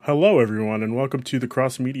Hello, everyone, and welcome to the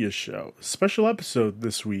Cross Media Show. Special episode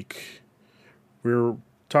this week. We're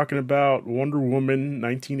talking about Wonder Woman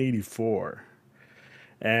 1984.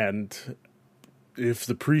 And if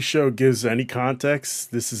the pre show gives any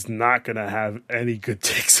context, this is not going to have any good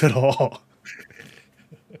takes at all.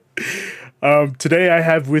 Today, I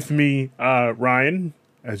have with me Ryan,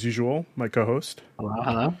 as usual, my co host. Hello,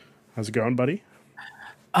 hello. How's it going, buddy?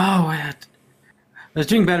 Oh, I was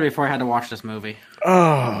doing better before I had to watch this movie.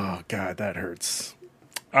 Oh, God, that hurts.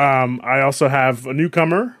 I also have a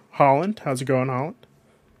newcomer, Holland. How's it going, Holland?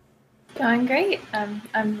 Going great.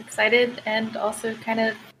 I'm excited and also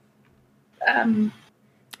kind of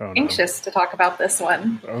anxious to talk about this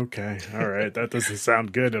one. Okay, all right. That doesn't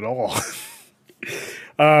sound good at all.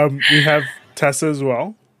 We have Tessa as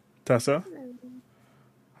well. Tessa,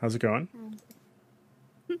 how's it going?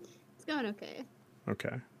 It's going okay.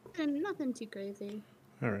 Okay, And nothing too crazy.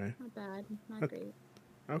 all right. Not bad. Not great.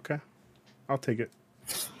 Okay, I'll take it.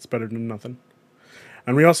 It's better than nothing.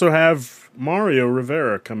 And we also have Mario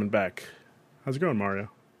Rivera coming back. How's it going, Mario?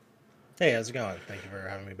 Hey, how's it going? Thank you for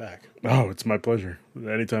having me back. Oh, it's my pleasure.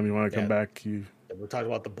 Anytime you want to come back, you. We talked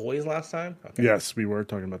about the boys last time? Okay. Yes, we were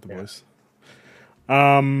talking about the boys.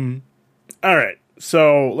 All right.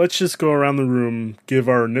 So let's just go around the room, give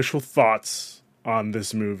our initial thoughts on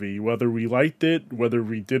this movie, whether we liked it, whether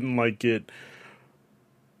we didn't like it.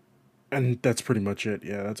 And that's pretty much it.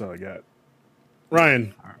 Yeah, that's all I got.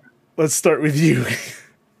 Ryan, let's start with you.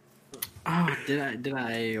 Oh, did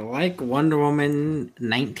I like Wonder Woman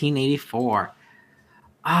 1984?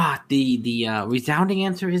 The resounding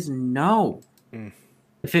answer is no.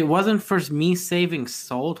 If it wasn't for me saving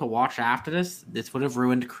Soul to watch after this would have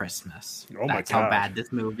ruined Christmas. Oh my That's how God. bad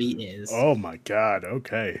this movie is. Oh my God.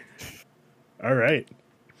 Okay. All right.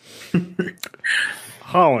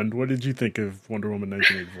 Holland, what did you think of Wonder Woman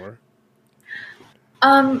 1984?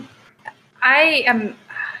 I am.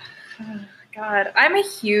 God, I'm a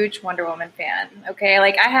huge Wonder Woman fan. Okay,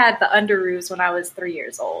 like I had the Underoos when I was 3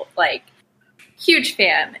 years old. Like, huge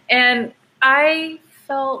fan, and I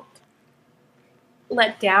felt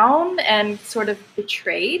let down and sort of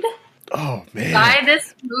betrayed Oh, man. by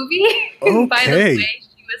this movie. By the Okay. way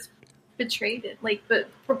she was betrayed, like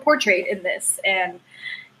portrayed in this, and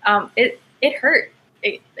it hurt.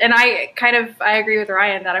 And I agree with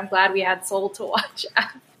Ryan that I'm glad we had Soul to watch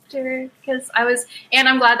after, because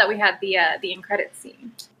I'm glad that we had the end credit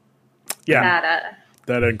scene. Yeah,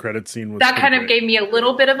 that end credit scene was That pretty kind of great. gave me a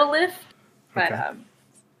little bit of a lift, but Okay.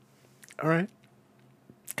 All right.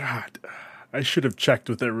 God, I should have checked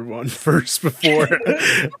with everyone first before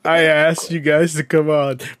I asked you guys to come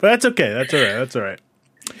on. But that's okay. That's all right. That's all right.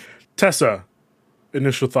 Tessa,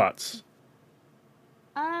 initial thoughts.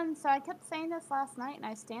 So I kept saying this last night, and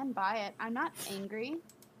I stand by it. I'm not angry.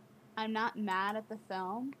 I'm not mad at the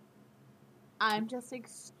film. I'm just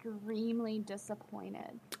extremely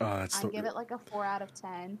disappointed. Oh, that's I give it like a 4 out of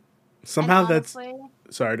 10. somehow And that's. honestly,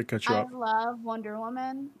 Sorry to cut you I off. love Wonder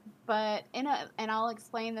Woman, but and I'll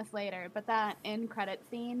explain this later. But that end credit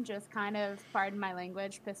scene just kind of, pardon my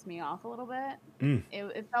language, pissed me off a little bit. Mm.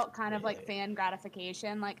 It felt kind of like fan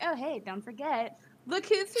gratification, like, oh hey, don't forget, look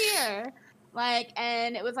who's here. Like,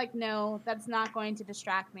 and it was like, no, that's not going to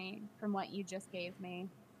distract me from what you just gave me.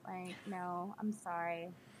 Like, no, I'm sorry.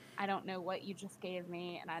 I don't know what you just gave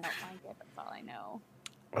me, and I don't like it. That's all I know.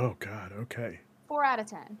 Oh God. Okay. 4 out of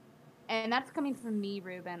 10. And that's coming from me,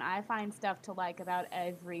 Ruben. I find stuff to like about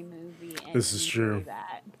every movie. And This is you true. do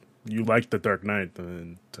that. You like The Dark Knight,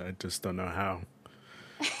 and I just don't know how.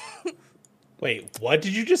 Wait, what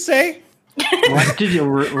did you just say? What did you,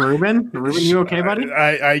 Ruben? Ruben, you okay, buddy?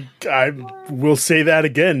 I will say that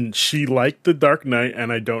again. She liked The Dark Knight,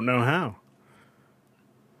 and I don't know how.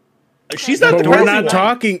 She's not But the we're crazy not one.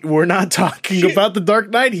 talking. We're not talking about The Dark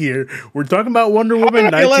Knight here. We're talking about Wonder How Woman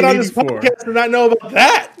am I let on this 1984. podcast to not know about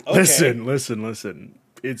that? Okay. Listen.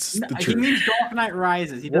 It's the He truth. means Dark Knight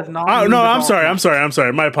Rises. He does not. Oh mean no, The I'm Dark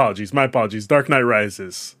sorry. Knight. My apologies. Dark Knight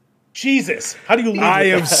Rises. Jesus, how do you leave I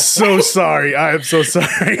with am that? so sorry. I am so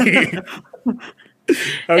sorry. that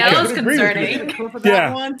was Okay. concerning. For that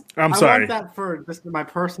Yeah, one, I'm I sorry. want that for just my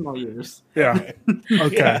personal use. Yeah.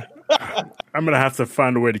 Okay. Yeah. I'm gonna have to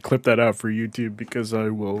find a way to clip that out for YouTube because I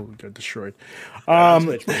will get destroyed.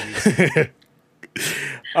 Switch, baby.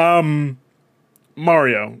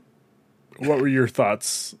 Mario, what were your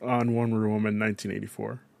thoughts on Wonder Woman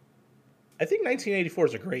 1984? I think 1984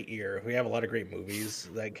 is a great year. We have a lot of great movies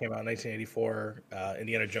that came out in 1984.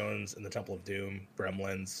 Indiana Jones and the Temple of Doom,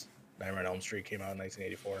 Gremlins, Nightmare on Elm Street came out in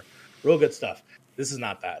 1984. Real good stuff. This is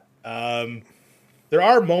not that. There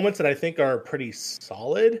are moments that I think are pretty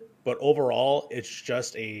solid, but overall, it's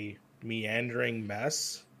just a meandering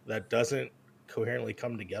mess that doesn't coherently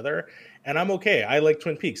come together, and I'm okay. I like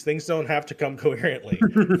Twin Peaks. Things don't have to come coherently,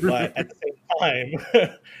 but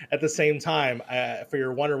at the same time, for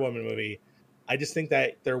your Wonder Woman movie, I just think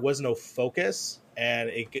that there was no focus, and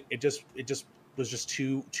it just was just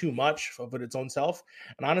too much of its own self.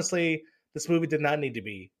 And honestly, this movie did not need to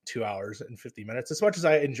be 2 hours and 50 minutes. As much as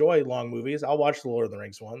I enjoy long movies, I'll watch the Lord of the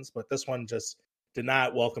Rings ones, but this one just did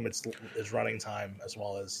not welcome its running time as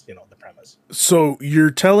well as, you know, the premise. So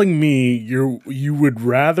you're telling me you would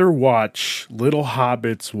rather watch little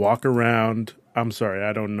hobbits walk around? I'm sorry,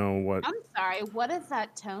 I don't know what. I'm sorry. What is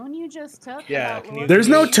that tone you just took? Yeah, about can you- Lord There's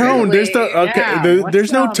of no the tone. Rings? There's no okay. Yeah,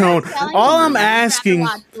 There's no what's tone. up? Telling All you I'm you'd rather asking,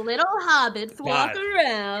 watch little hobbits walk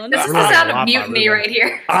around. This is the Really? sound A lot of mutiny better. right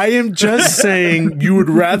here. I am just saying, you would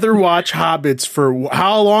rather watch hobbits for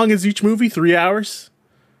how long is each movie? 3 hours?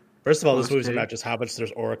 First of all, this Okay. movie's not just hobbits.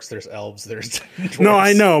 There's orcs, there's elves, there's dwarves. No,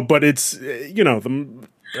 I know, but it's is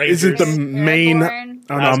it the Rangers. main? Aragorn.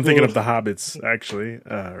 Oh no, I'm thinking of Nazgul. the hobbits. Actually,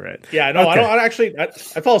 right. Yeah, no, Okay. I don't.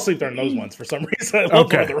 I fall asleep during those ones for some reason. I love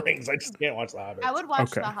Okay. Lord of the Rings. I just can't watch the Hobbit. I would watch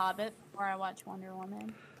Okay. The Hobbit before I watch Wonder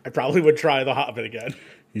Woman. I probably would try the Hobbit again.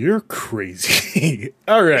 You're crazy.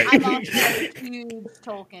 All right. I'm also a huge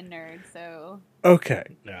Tolkien nerd, so Okay.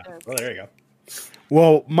 Yeah. Well, there you go.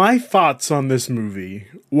 Well, my thoughts on this movie,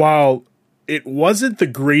 while it wasn't the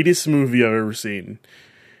greatest movie I've ever seen,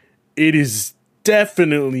 it is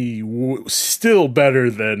definitely still better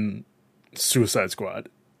than Suicide Squad.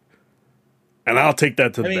 And I'll take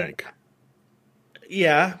that to the bank.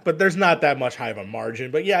 Yeah, but there's not that much high of a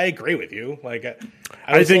margin. But yeah, I agree with you. Like,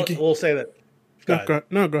 I think- we'll say that. Go ahead.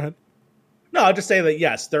 Go ahead. No, I'll just say that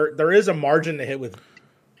yes, there is a margin to hit with,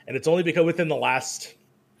 and it's only because within the last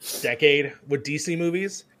decade with DC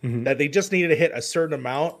movies that they just needed to hit a certain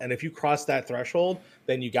amount, and if you cross that threshold,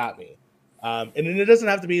 then you got me. And then it doesn't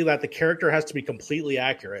have to be that the character has to be completely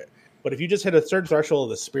accurate, but if you just hit a certain threshold of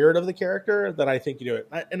the spirit of the character, then I think you do it.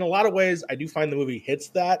 In a lot of ways, I do find the movie hits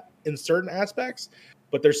that in certain aspects,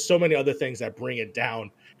 but there's so many other things that bring it down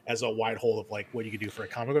as a wide hole of like what you could do for a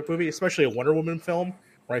comic book movie, especially a Wonder Woman film,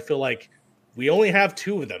 where I feel like we only have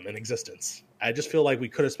 2 of them in existence. I just feel like we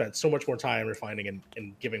could have spent so much more time refining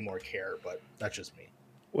and giving more care, but that's just me.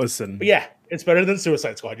 Listen. But yeah, it's better than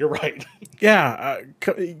Suicide Squad. You're right. Yeah.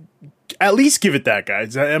 At least give it that,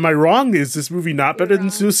 guys. Am I wrong? Is this movie not better than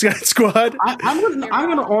Suicide Squad? I'm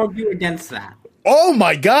gonna argue against that. Oh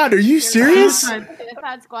my God. Are you serious?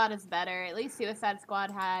 Suicide Squad is better. At least Suicide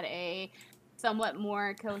Squad had a somewhat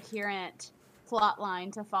more coherent plot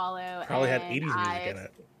line to follow. Probably had and 80s music in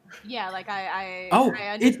it. Yeah, like I It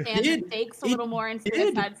understand the did. stakes a It little more in did.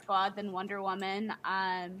 Suicide Squad than Wonder Woman.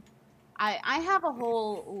 I have a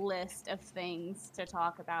whole list of things to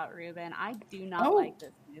talk about, Ruben. I do not Oh. like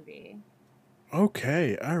this movie.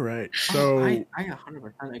 Okay. All right. So I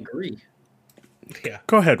 100% agree. Yeah.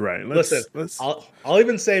 go ahead, Ryan. Listen, Let's I'll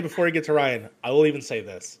even say before you get to Ryan, I will even say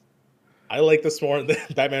this. I like this more than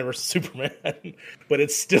Batman vs Superman, but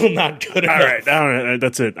it's still not good enough. all right.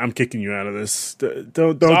 That's it. I'm kicking you out of this.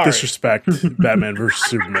 Don't Sorry. disrespect Batman versus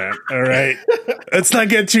Superman. All right. Let's not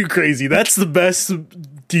get too crazy. That's the best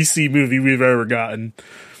DC movie we've ever gotten.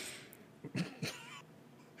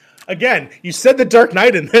 Again, you said the Dark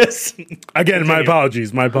Knight in this. Again, my Continue.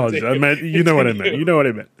 apologies. My apologies. I meant you know what I meant. You know what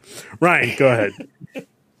I meant. Ryan, go ahead.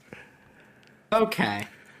 Okay,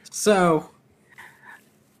 so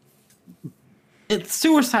it's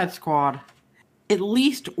Suicide Squad. At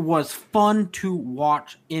least was fun to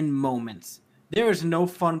watch in moments. There is no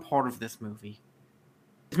fun part of this movie.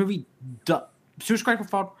 This movie, Suicide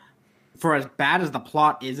Squad, for as bad as the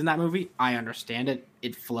plot is in that movie, I understand it.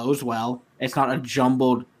 It flows well. It's not a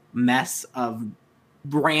jumbled mess of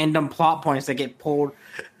random plot points that get pulled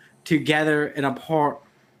together and apart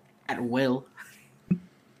at will.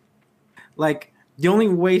 Like, the only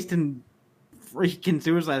waste in freaking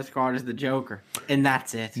Suicide Squad is the Joker, and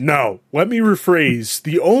that's it. No, let me rephrase.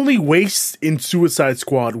 The only waste in Suicide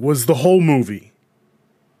Squad was the whole movie.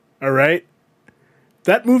 All right?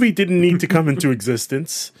 That movie didn't need to come into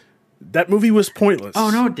existence. That movie was pointless. Oh,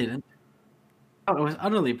 no, it didn't. Oh, it was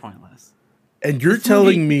utterly pointless. And you're This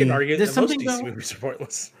telling movie- You can me... argue There's that most something DC though- movies are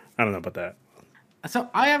pointless. I don't know about that. So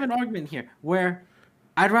I have an argument here where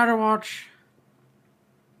I'd rather watch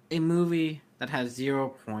a movie that has 0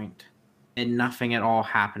 point and nothing at all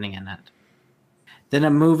happening in it than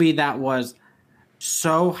a movie that was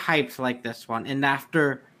so hyped like this one. And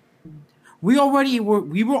after we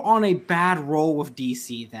were on a bad roll with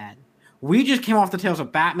DC then. We just came off the tails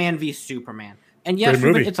of Batman v Superman. And yes,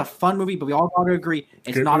 Great movie. it's a fun movie, but we all got to agree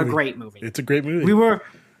it's Great not movie. a great movie. It's a great movie.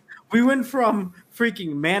 We went from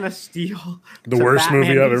freaking Man of Steel, The to worst Batman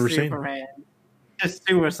movie I've v ever seen. Superman, to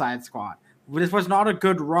Suicide Squad. This was not a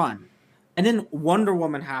good run. And then Wonder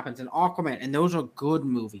Woman happens and Aquaman, and those are good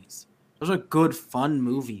movies. Those are good, fun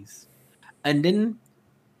movies. And then,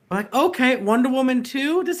 like, okay, Wonder Woman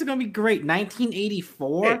 2, this is going to be great.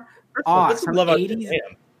 1984? Hey, put some love on 80s.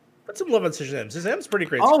 Shazam. Put some love on Shazam. Shazam's pretty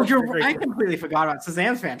great. Oh, Great. I completely forgot about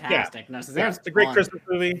Shazam's fantastic. No, Shazam's it's a great fun. Christmas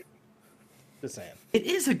movie. Just saying. It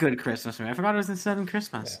is a good Christmas movie. I forgot it was instead of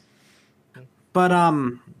Christmas. Yeah. But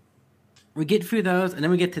we get through those, and then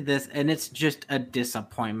we get to this, and it's just a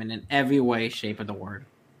disappointment in every way, shape of the word.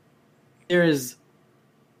 There is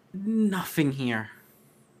nothing here.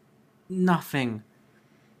 Nothing.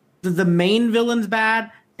 The main villain's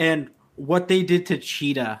bad, and what they did to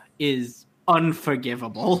Cheetah is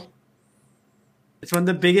unforgivable. It's one of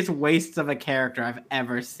the biggest wastes of a character I've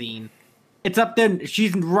ever seen. It's up there.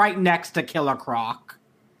 She's right next to Killer Croc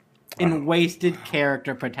in wasted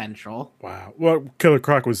character potential. Wow. Well, Killer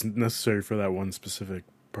Croc was necessary for that one specific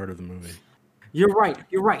part of the movie. You're right.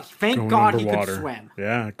 Thank Going God underwater. he could swim.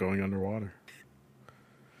 Yeah, going underwater.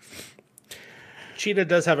 Cheetah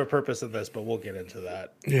does have a purpose in this, but we'll get into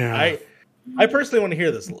that. Yeah. I personally want to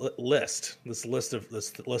hear this list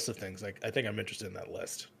of things. Like, I think I'm interested in that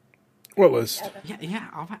list. What list? Yeah.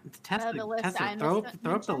 I'll test the list I throw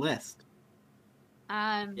up the list.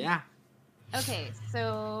 Yeah. Okay,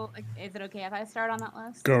 so is it okay if I start on that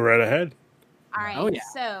list? Go right ahead. All right. Oh, yeah.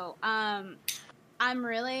 So, I'm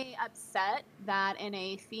really upset that in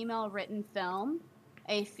a female-written film,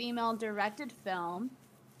 a female-directed film,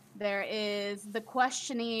 there is the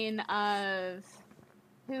questioning of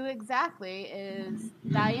who exactly is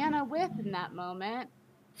Diana with in that moment,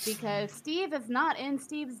 because Steve is not in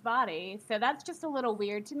Steve's body, so that's just a little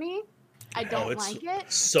weird to me. I don't like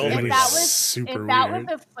it. So If many that was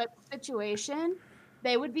weird. a flip situation,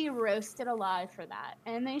 they would be roasted alive for that,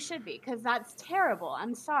 and they should be, because that's terrible.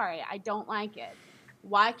 I'm sorry, I don't like it.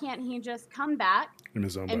 Why can't he just come back In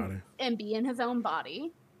his own body. and be in his own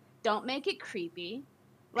body? Don't make it creepy.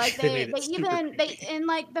 Like They they made it super even creepy. and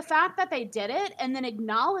like the fact that they did it and then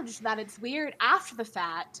acknowledged that it's weird after the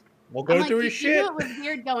fact. We'll I'm go like, through you his shit. knew it was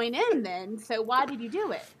weird going in then, so why did you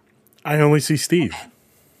do it? I only see Steve.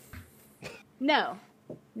 No.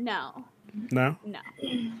 No?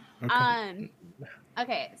 Okay.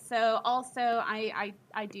 Okay, so also I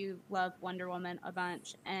do love Wonder Woman a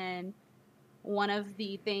bunch, and one of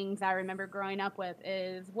the things I remember growing up with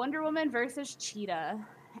is Wonder Woman versus Cheetah.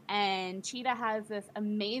 And Cheetah has this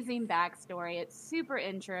amazing backstory. It's super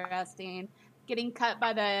interesting. Getting cut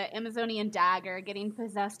by the Amazonian dagger, getting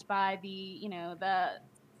possessed by the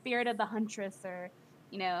spirit of the huntress, or,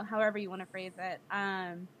 however you want to phrase it.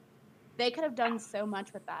 They could have done so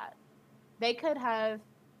much with that. They could have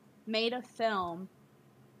made a film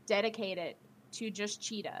dedicated to just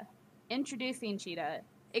Cheetah, introducing Cheetah,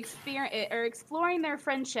 exploring their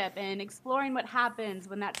friendship and exploring what happens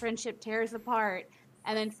when that friendship tears apart,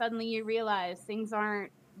 and then suddenly you realize things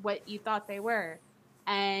aren't what you thought they were.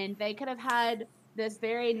 And they could have had this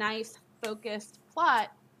very nice, focused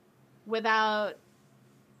plot without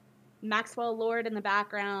Maxwell Lord in the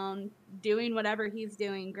background doing whatever he's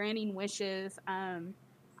doing, granting wishes. I'm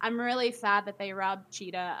really sad that they robbed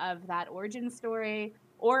Cheetah of that origin story,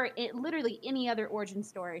 or literally any other origin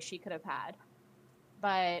story she could have had.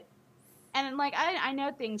 But, and like, I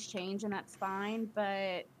know things change and that's fine,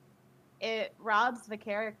 but it robs the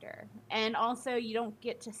character. And also, you don't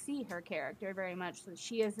get to see her character very much. So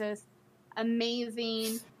she is this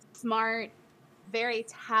amazing, smart, very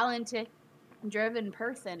talented, driven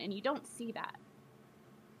person, and you don't see that.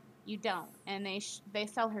 You don't. And they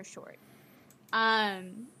sell her short.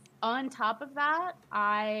 On top of that,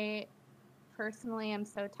 I personally am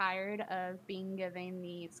so tired of being given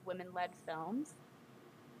these women-led films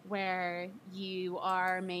where you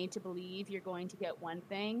are made to believe you're going to get one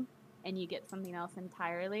thing and you get something else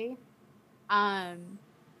entirely.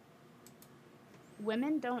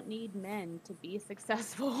 Women don't need men to be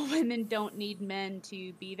successful. Women don't need men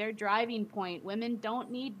to be their driving point. Women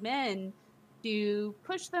don't need men to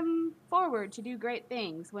push them forward to do great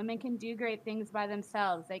things. Women can do great things by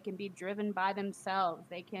themselves. They can be driven by themselves.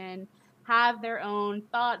 They can have their own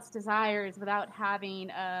thoughts, desires, without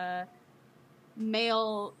having a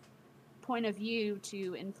male point of view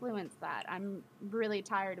to influence that. I'm really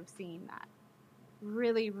tired of seeing that.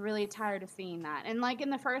 Really, really tired of seeing that. And like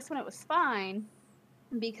in the first one, it was fine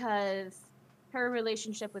because her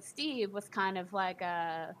relationship with Steve was kind of like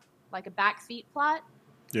a backseat plot.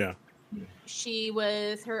 Yeah. She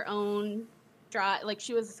was her own drive, like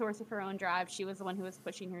she was the source of her own drive. She was the one who was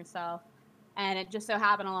pushing herself. And it just so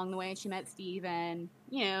happened along the way she met Steve and,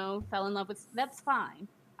 fell in love with. That's fine.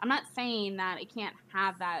 I'm not saying that it can't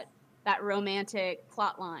have that that romantic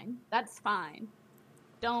plot line. That's fine.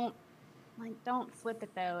 Don't flip it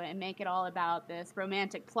though and make it all about this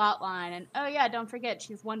romantic plot line and oh yeah, don't forget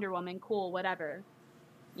she's Wonder Woman, cool, whatever.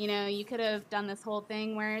 You know, you could have done this whole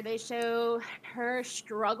thing where they show her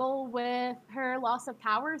struggle with her loss of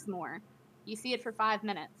powers more. You see it for 5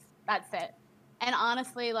 minutes. That's it. And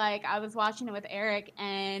honestly, like, I was watching it with Eric,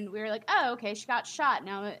 and we were like, oh, okay, she got shot.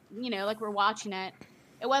 Now, you know, like, we're watching it.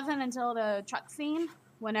 It wasn't until the truck scene,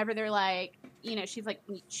 whenever they're like, you know,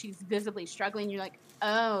 she's visibly struggling. You're like,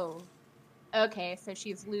 oh, okay, so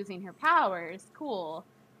she's losing her powers. Cool.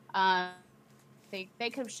 They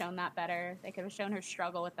could have shown that better. They could have shown her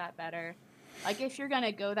struggle with that better. Like, if you're going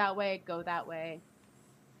to go that way, go that way.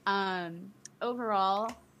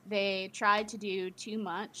 Overall, they tried to do too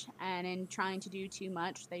much, and in trying to do too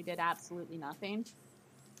much, they did absolutely nothing.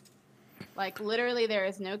 Like, literally, there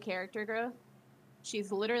is no character growth.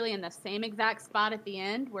 She's literally in the same exact spot at the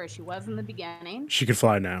end where she was in the beginning. She can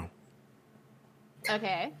fly now.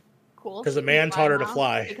 Okay. Cool. Because a man taught her to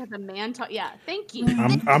fly. Because a man taught. Yeah, thank you.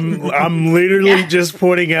 I'm literally just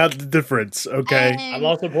pointing out the difference. Okay. And I'm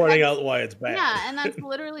also pointing out why it's bad. Yeah, and that's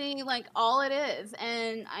literally like all it is.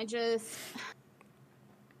 And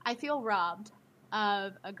I feel robbed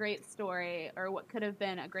of a great story, or what could have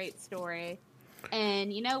been a great story.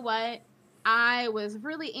 And you know what? I was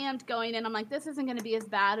really amped going in. I'm like, this isn't going to be as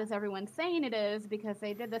bad as everyone's saying it is, because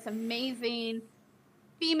they did this amazing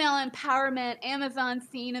female empowerment Amazon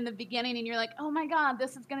scene in the beginning, and you're like, oh my god,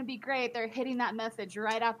 this is going to be great. They're hitting that message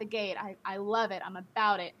right out the gate. I love it. I'm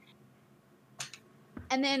about it.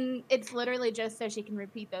 And then it's literally just so she can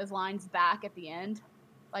repeat those lines back at the end.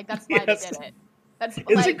 Like, that's why they did it. It's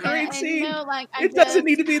like, a great scene. You know, like, it doesn't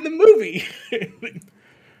need to be in the movie.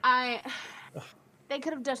 They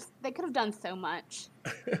could have done so much.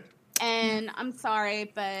 And I'm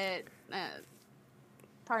sorry, but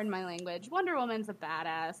pardon my language, Wonder Woman's a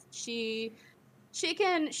badass. She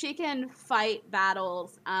can fight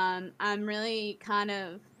battles. I'm really kind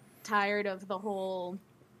of tired of the whole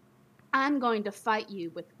I'm going to fight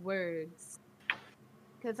you with words.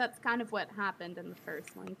 Because that's kind of what happened in the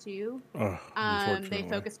first one too. They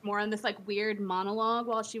focused more on this like weird monologue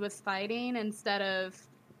while she was fighting, instead of,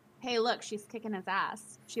 hey, look, she's kicking his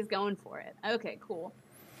ass. She's going for it. Okay, cool.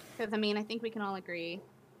 Because, I mean, I think we can all agree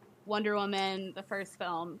Wonder Woman, the first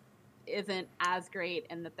film, isn't as great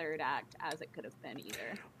in the third act as it could have been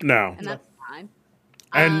either. No. And that's fine.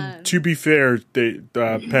 And to be fair,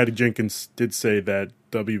 Patty Jenkins did say that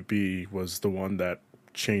WB was the one that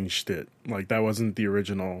changed it. Like, that wasn't the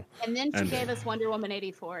original. And then she gave us Wonder Woman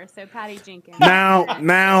 84, so Patty Jenkins.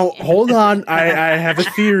 Now, hold on. I have a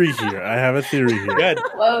theory here. Good.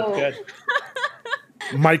 Whoa. Good.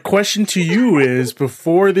 My question to you is,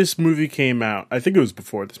 before this movie came out, I think it was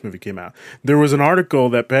before this movie came out, there was an article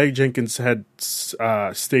that Patty Jenkins had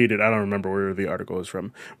stated, I don't remember where the article is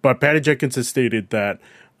from, but Patty Jenkins has stated that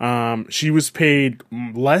she was paid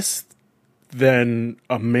less than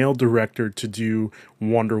a male director to do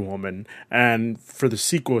Wonder Woman, and for the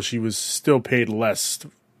sequel she was still paid less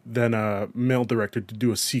than a male director to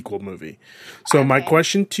do a sequel movie. So okay. My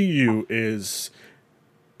question to you is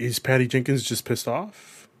Patty Jenkins just pissed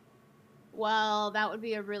off? Well, that would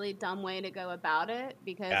be a really dumb way to go about it,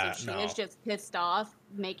 because if she is just pissed off,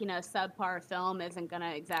 making a subpar film isn't going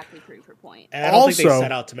to exactly prove her point. And I don't think they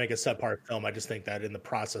set out to make a subpar film. I just think that in the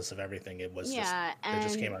process of everything, it was it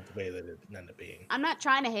just came out the way that it ended up being. I'm not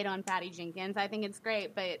trying to hate on Patty Jenkins. I think it's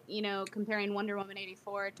great, but, you know, comparing Wonder Woman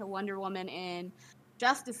 84 to Wonder Woman in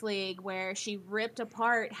Justice League, where she ripped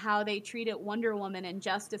apart how they treated Wonder Woman in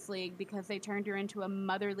Justice League because they turned her into a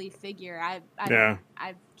motherly figure. I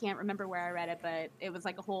can't remember where I read it, but it was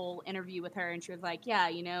like a whole interview with her, and she was like, yeah,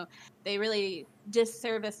 you know, they really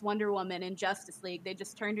disservice Wonder Woman in Justice League. They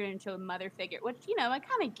just turned her into a mother figure, which, you know, I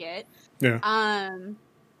kind of get. Yeah.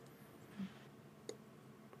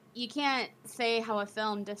 You can't say how a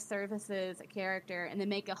film disservices a character and then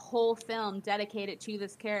make a whole film dedicated to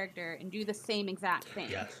this character and do the same exact thing.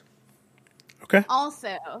 Yes. Okay.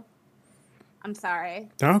 Also, I'm sorry.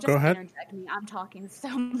 No, go ahead. Interject me. I'm talking so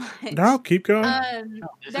much. No, keep going.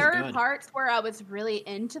 There are parts where I was really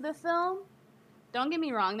into the film. Don't get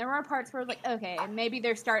me wrong. There were parts where I was like, okay, maybe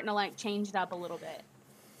they're starting to like change it up a little bit.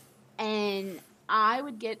 And I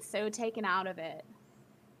would get so taken out of it.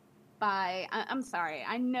 I'm sorry,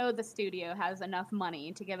 I know the studio has enough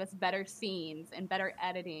money to give us better scenes and better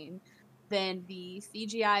editing than the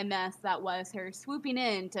CGI mess that was her swooping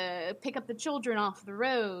in to pick up the children off the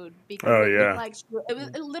road. Because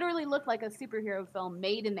it literally looked like a superhero film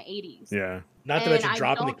made in the 80s. Yeah. Not to mention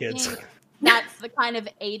dropping the kids. That's the kind of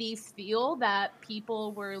 80s feel that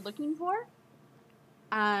people were looking for.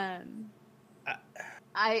 And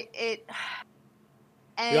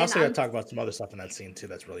We also got I'm- to talk about some other stuff in that scene too.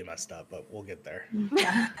 That's really messed up, but we'll get there.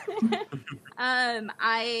 Yeah.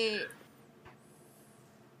 I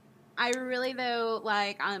really though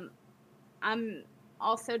like I'm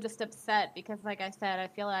also just upset because like I said, I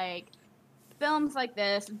feel like films like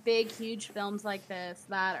this, big huge films like this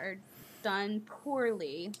that are done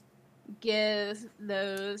poorly give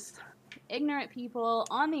those ignorant people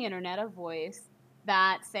on the internet a voice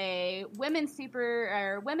that say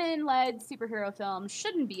women-led superhero films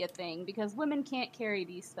shouldn't be a thing because women can't carry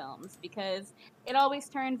these films because it always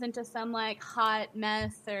turns into some like hot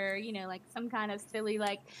mess or like some kind of silly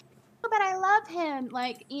like, oh, but I love him,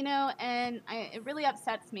 like, and it really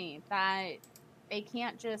upsets me that they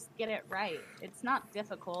can't just get it right. It's not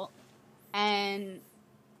difficult, and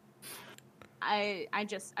I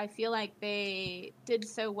feel like they did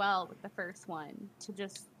so well with the first one to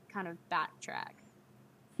just kind of backtrack.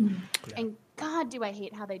 Yeah. And God, do I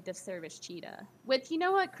hate how they disservice Cheetah. Which, you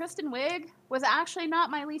know what, Kristen Wiig was actually not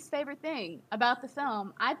my least favorite thing about the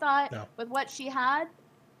film. I thought with what she had,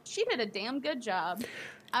 she did a damn good job.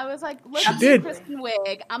 I was like, look at did. Kristen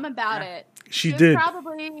Wiig. I'm about it. She was did.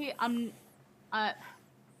 Probably,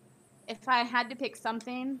 if I had to pick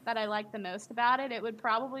something that I liked the most about it, it would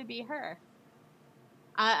probably be her.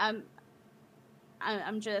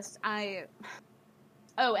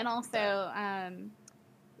 Oh, and also,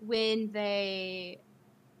 when they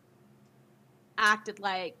acted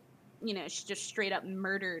like, she just straight up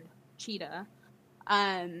murdered Cheetah,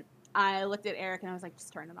 I looked at Eric and I was like,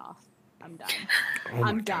 just turn it off. I'm done. Oh my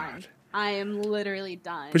I'm done. God. I am literally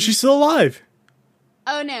done. But she's still alive.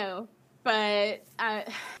 Oh no, but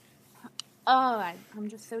I'm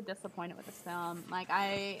just so disappointed with this film. Like,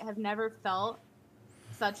 I have never felt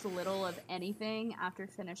such little of anything after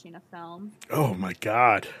finishing a film. Oh my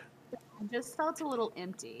God. I just felt a little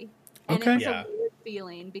empty. And Okay. it was Yeah. a weird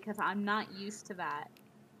feeling because I'm not used to that.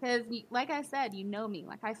 Because, like I said, you know me.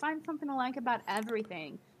 Like, I find something to like about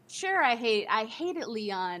everything. Sure, I hated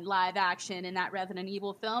Leon live action in that Resident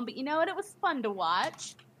Evil film, but you know what? It was fun to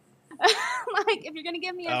watch. Like, if you're gonna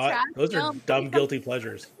give me a trash Those are film, dumb, please guilty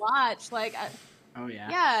pleasures. watch. Like, Oh yeah.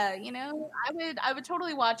 yeah, I would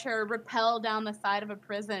totally watch her rappel down the side of a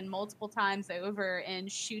prison multiple times over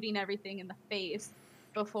and shooting everything in the face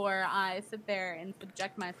before I sit there and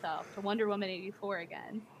subject myself to Wonder Woman 84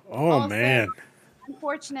 again. Oh Also, man.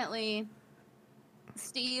 Unfortunately,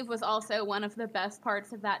 Steve was also one of the best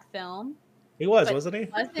parts of that film. He was, But wasn't he?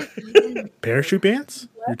 Wasn't even Parachute pants?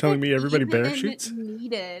 You're telling me everybody even parachutes?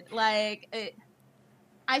 needed. Like,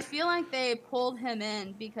 I feel like they pulled him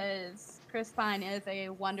in because Chris Pine is a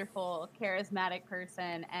wonderful, charismatic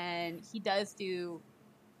person, and he does do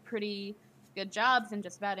pretty good jobs in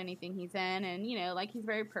just about anything he's in. And, like, he's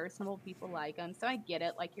very personable. People like him. So I get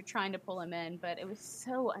it. Like, you're trying to pull him in, but it was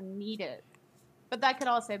so unneeded. But that could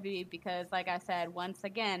also be because, like I said, once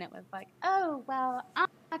again, it was like, oh, well, I'm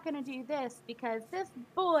not going to do this because this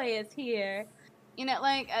boy is here.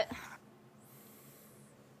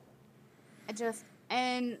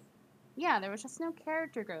 There was just no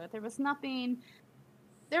character growth. There was nothing.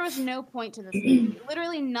 There was no point to this movie.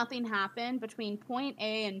 Literally nothing happened between point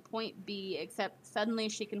A and point B except suddenly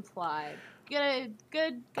she can fly.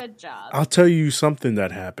 Good job. I'll tell you something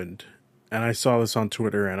that happened. And I saw this on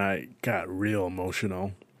Twitter and I got real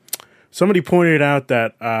emotional. Somebody pointed out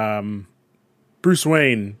that Bruce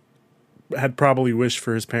Wayne had probably wished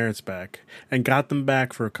for his parents back and got them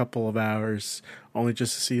back for a couple of hours, only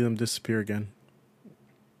just to see them disappear again.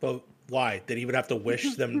 But why? Did he would have to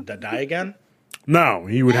wish them to die again? No,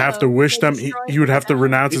 he would have to wish them. He would have to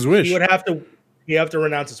renounce his wish. He would have to. He have to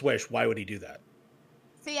renounce his wish. Why would he do that?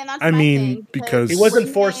 See, and that's I my mean, thing, because He wasn't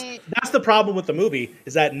when forced. they- That's the problem with the movie,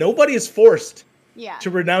 is that nobody is forced Yeah.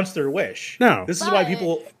 to renounce their wish. No. This is why But-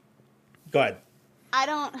 people. Go ahead. I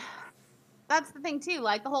don't. That's the thing too.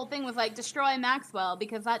 Like, the whole thing was like destroy Maxwell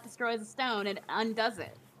because that destroys a stone and undoes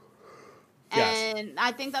it. Yes. And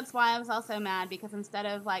I think that's why I was also mad because instead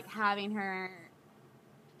of like having her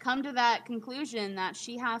come to that conclusion that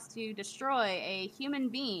she has to destroy a human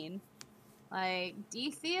being, like,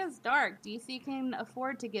 DC is dark. DC can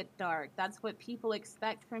afford to get dark. That's what people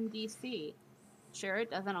expect from DC. Sure,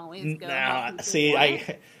 it doesn't always go. how Nah, people see,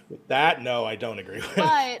 want. I don't agree with.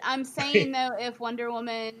 But I'm saying, though, if Wonder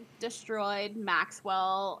Woman destroyed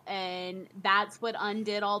Maxwell and that's what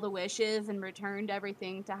undid all the wishes and returned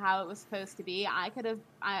everything to how it was supposed to be, I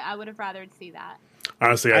would have rather see that.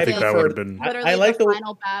 honestly, I think that would have been. Literally, like the the-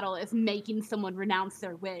 final battle is making someone renounce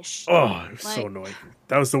their wish. Oh, it was so Like- annoying.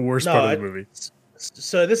 That was the worst No, part of the movie.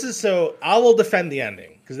 So I will defend the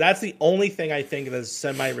ending because that's the only thing I think that's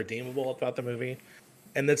semi-redeemable about the movie.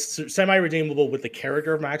 and that's semi-redeemable with the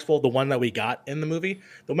character of Maxwell, the one that we got in the movie.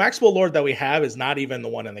 The Maxwell Lord that we have is not even the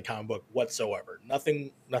one in the comic book whatsoever.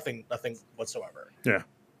 Nothing whatsoever. Yeah.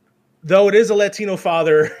 Though it is a Latino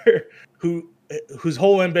father whose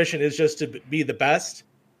whole ambition is just to be the best,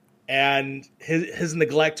 and his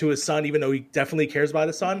neglect to his son, even though he definitely cares about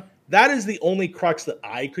his son, that is the only crux that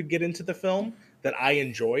I could get into the film that I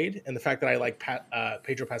enjoyed, and the fact that I like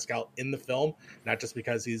Pedro Pascal in the film, not just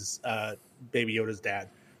because he's Baby Yoda's dad,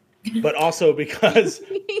 but also because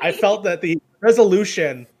I felt that the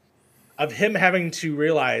resolution of him having to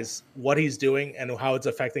realize what he's doing and how it's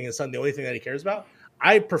affecting his son, the only thing that he cares about,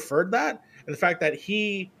 I preferred that, and the fact that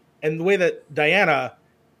he and the way that Diana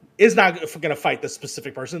is not going to fight this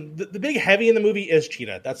specific person. The big heavy in the movie is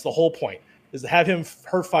Cheetah. That's the whole point, is to have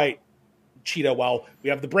her fight Cheetah while we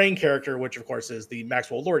have the Brain character, which of course is the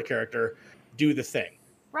Maxwell Lord character, do the thing.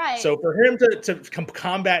 Right. So for him to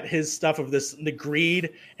combat his stuff of the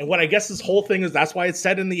greed, and what I guess this whole thing is, that's why it's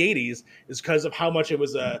set in the 80s, is because of how much it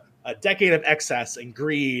was a decade of excess and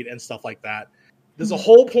greed and stuff like that. There's a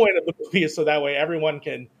whole point of the movie is so that way everyone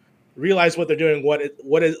can realize what they're doing, what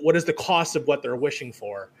is the cost of what they're wishing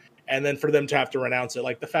for, and then for them to have to renounce it.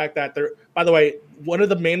 Like the fact that they're, by the way, one of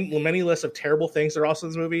the many lists of terrible things that are also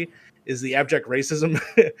in this movie is the abject racism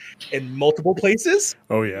in multiple places.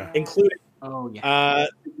 Oh yeah, including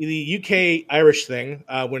the UK Irish thing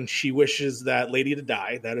when she wishes that lady to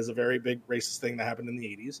die. That is a very big racist thing that happened in the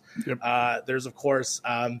 80s. Yep. There's of course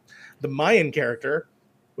the Mayan character,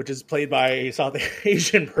 which is played by a South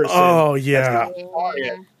Asian person. Oh yeah.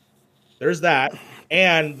 There's that,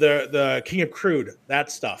 and the King of Crude,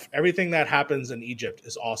 that stuff. Everything that happens in Egypt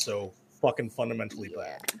is also fucking fundamentally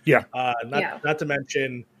bad. Yeah. Not to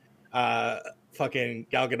mention fucking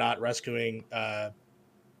Gal Gadot rescuing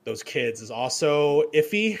those kids is also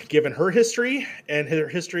iffy, given her history, and her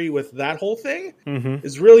history with that whole thing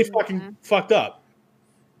is really fucking fucked up.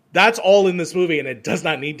 That's all in this movie, and it does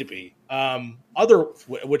not need to be.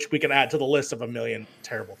 Which we can add to the list of a million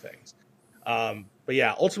terrible things. But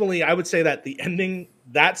yeah, ultimately, I would say that the ending,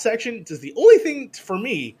 that section, is the only thing for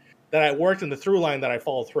me that I worked in the through line that I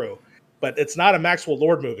follow through. But it's not a Maxwell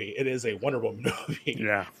Lord movie. It is a Wonder Woman movie.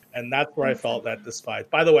 Yeah. And that's where I felt that this fight.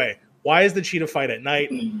 By the way, why is the cheetah fight at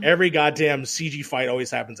night? Every goddamn CG fight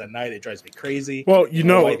always happens at night. It drives me crazy. Well, you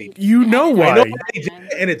know why. I know why they did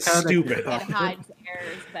it, and it's stupid. It hides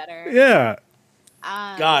errors better. Yeah.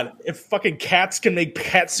 God, if fucking cats can make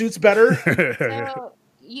cat suits better. So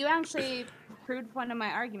you actually proved one of my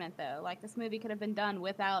argument, though. Like, this movie could have been done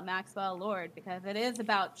without Maxwell Lord, because it is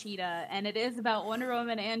about Cheetah, and it is about Wonder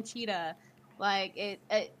Woman and Cheetah. Like,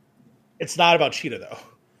 it's not about Cheetah, though.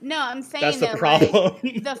 No, I'm saying that's the that, problem.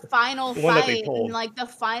 like, the final the one fight and like the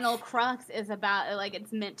final crux is about, like,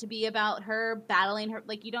 it's meant to be about her battling her.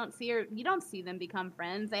 Like, you don't see them become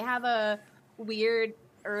friends. They have a weird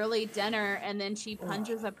early dinner, and then she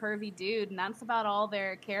punches a pervy dude, and that's about all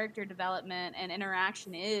their character development and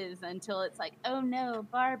interaction is, until it's like, oh no,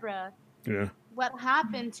 Barbara, what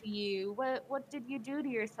happened to you? What did you do to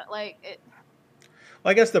yourself? Like,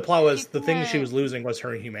 well, I guess the plot was the thing she was losing was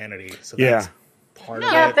her humanity. So that's part of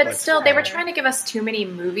it. Yeah, but still, they were trying to give us too many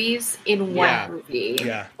movies in one movie.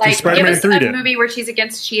 Yeah, like give us a movie where she's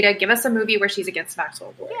against Cheetah. Give us a movie where she's against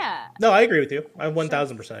Maxwell Lord. Yeah. No, I agree with you. I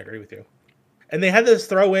 1000% agree with you. And they had to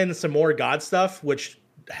throw in some more God stuff, which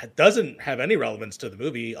doesn't have any relevance to the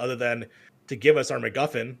movie other than to give us our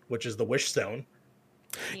MacGuffin, which is the Wish Stone.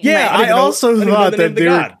 Yeah, I also thought that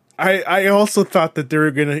they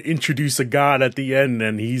were going to introduce a god at the end,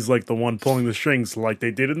 and he's like the one pulling the strings, like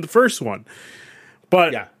they did in the first one.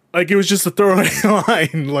 But like, it was just a throwaway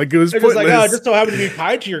line. Like, it was pointless. Just like, oh, it just so happened to be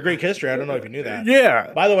tied to your great history. I don't know if you knew that.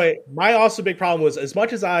 Yeah. By the way, my also big problem was, as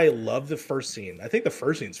much as I love the first scene, I think the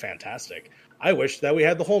first scene's fantastic. I wish that we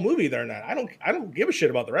had the whole movie there now. I don't give a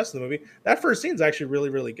shit about the rest of the movie. That first scene's actually really,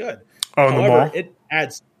 really good. Oh, however, the mall? It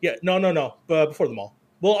adds no. Before the mall.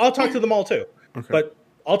 Well, I'll talk to the mall too. Okay. But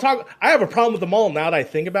I have a problem with the mall now that I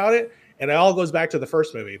think about it, and it all goes back to the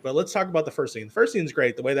first movie. But let's talk about the first scene. The first scene's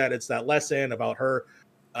great. The way that it's that lesson about her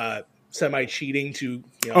semi-cheating to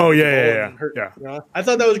I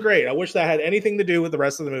thought that was great. I wish that had anything to do with the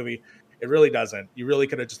rest of the movie. It really doesn't. You really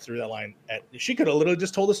could have just threw that line at. She could have literally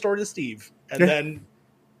just told the story to Steve, and then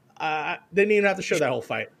didn't even have to show that whole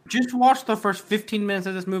fight. Just watch the first 15 minutes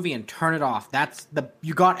of this movie and turn it off.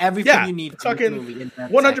 You got everything you need. Fucking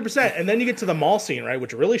 100%. And then you get to the mall scene, right,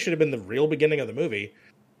 which really should have been the real beginning of the movie.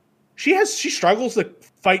 She struggles to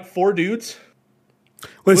fight 4 dudes.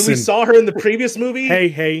 Listen, when we saw her in the previous movie,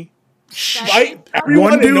 hey, fight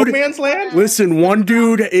everyone in No Man's Land. Listen, one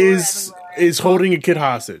dude is holding a kid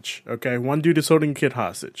hostage. Okay, one dude is holding a kid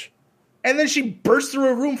hostage. And then she bursts through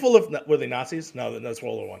a room full of were they Nazis? No, that's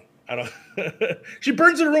World War One. I don't. She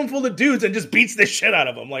burns in a room full of dudes and just beats the shit out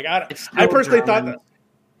of them. Like I personally thought that.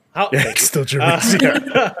 It's still Germans.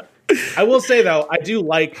 I will say though, I do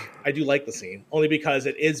like the scene only because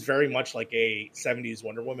it is very much like a 70s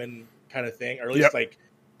Wonder Woman kind of thing, or at least like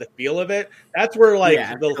the feel of it. That's where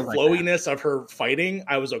the flowiness of her fighting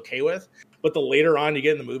I was okay with, but the later on you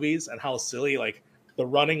get in the movies and how silly the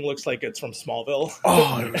running looks like it's from Smallville.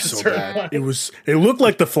 Oh, it was so bad. It looked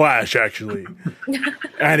like the Flash actually,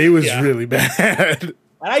 and it was really bad.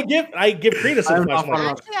 I give credence to the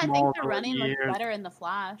Flash. Actually, I think the running looks better in the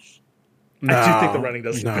Flash. No, I do think the running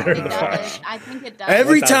does look better in the Flash. I think it does.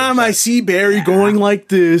 Every time I see Barry going like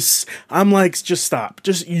this, I'm like, just stop.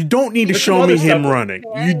 You don't need to show me him running.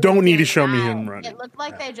 You don't need to show me him running. It looked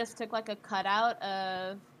like they just took like a cutout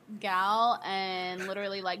of Gal and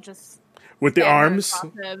literally just with the arms,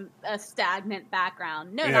 a stagnant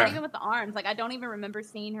background. No, not even with the arms. Like I don't even remember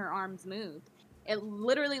seeing her arms move. It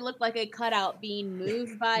literally looked like a cutout being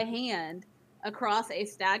moved by hand across a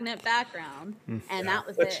stagnant background, and that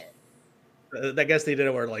was it. I guess they did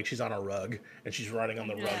it where she's on a rug and she's running on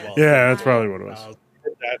the rug. That's probably what it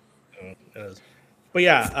was. But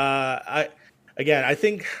I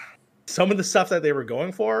think some of the stuff that they were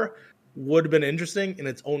going for would have been interesting in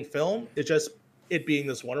its own film. It's just it being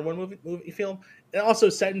this Wonder Woman movie film, and also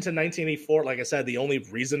set into 1984. Like I said, the only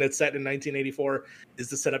reason it's set in 1984 is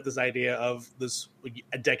to set up this idea of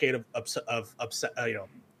a decade of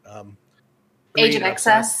Age of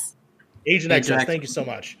Excess. Age of Excess. Thank you so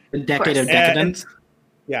much. A decade of decadence.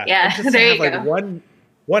 Yeah. There you go.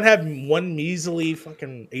 One have one measly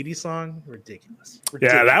fucking 80s song. Ridiculous.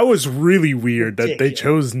 Yeah, that was really weird that they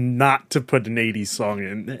chose not to put an 80s song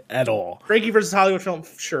in at all. Frankie versus Hollywood film,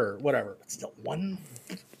 sure, whatever. But still,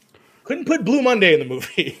 couldn't put Blue Monday in the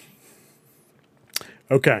movie.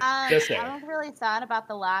 Okay. I was really sad about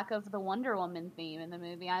the lack of the Wonder Woman theme in the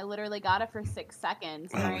movie. I literally got it for 6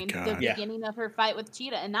 seconds during the beginning of her fight with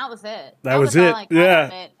Cheetah, and that was it. That was it. And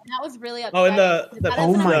that was really upsetting.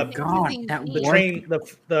 Oh my god, the train,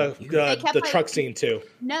 the truck scene too.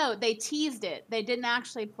 No, they teased it. They didn't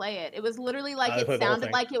actually play it. It was literally it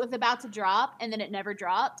sounded like it was about to drop, and then it never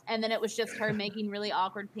dropped, and then it was just her making really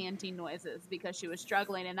awkward panting noises because she was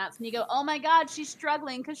struggling, and that's when you go, oh my god, she's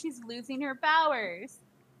struggling because she's losing her powers.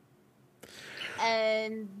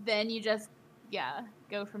 And then you just,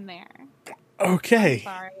 go from there. Okay.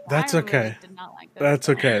 Sorry. That's okay. Really did not like That's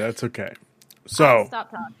okay. That's okay. So, stop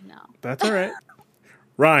talking now. That's all right.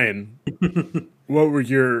 Ryan, what were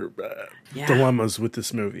your dilemmas with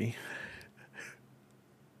this movie?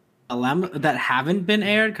 That haven't been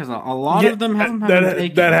aired? Because a lot of them haven't been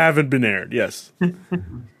taken. That haven't been aired, yes.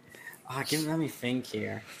 Let me think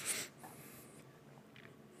here.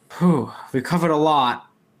 We covered a lot.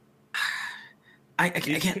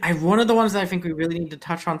 One of the ones that I think we really need to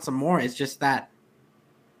touch on some more is just that.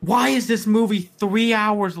 Why is this movie 3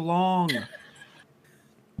 hours long?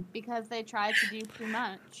 Because they tried to do too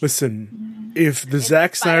much. Listen, if the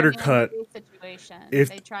Zack Snyder cut, they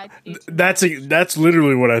tried to do that's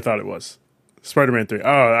literally what I thought it was. Spider-Man 3.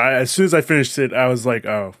 As soon as I finished it, I was like,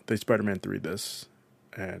 they Spider-Man 3 this,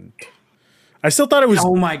 and I still thought it was.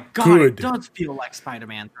 Oh my god! Good. It does feel like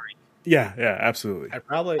Spider-Man 3. Yeah, absolutely. I'd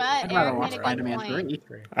rather watch Spider-Man 3.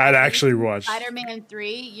 I'd actually watch Spider-Man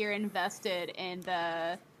 3. You're invested in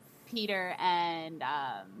the Peter and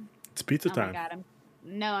it's pizza time. My God,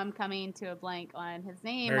 I'm coming to a blank on his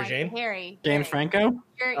name. Mary Jane? Harry. James Franco?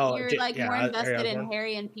 You're more invested in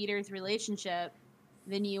Harry and Peter's relationship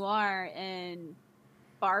than you are in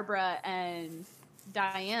Barbara and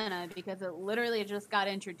Diana, because it literally just got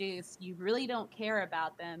introduced. You really don't care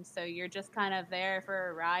about them, so you're just kind of there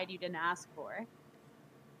for a ride you didn't ask for.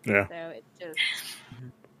 Yeah. So it just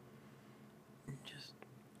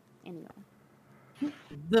anyway.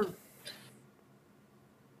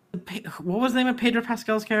 What was the name of Pedro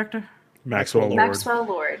Pascal's character? Maxwell Lord. Maxwell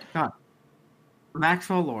Lord. God.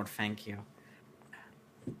 Maxwell Lord, thank you.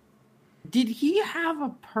 Did he have a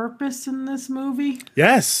purpose in this movie?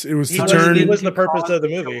 Yes, it was He was the purpose of the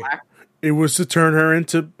movie. It was to turn her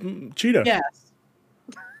into Cheetah. Yes.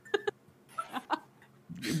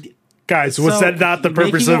 Guys, was that not the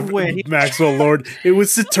purpose of Maxwell Lord? It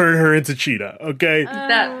was to turn her into Cheetah. Okay.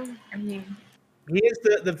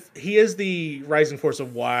 He is the rising force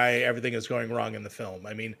of why everything is going wrong in the film.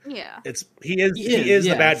 I mean, he is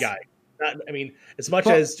the bad guy. As much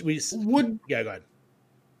as we go ahead.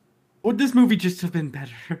 Would this movie just have been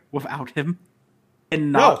better without him?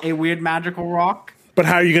 And not a weird magical rock? But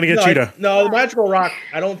how are you going to get Cheetah? The magical rock,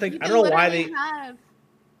 I don't know why they...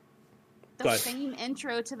 the same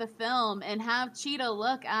intro to the film and have Cheetah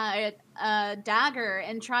look at a dagger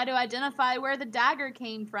and try to identify where the dagger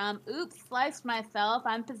came from. Oops, sliced myself.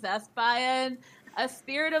 I'm possessed by a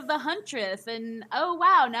spirit of the huntress. And oh,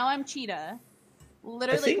 wow, now I'm Cheetah.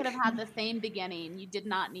 Literally could have had the same beginning. You did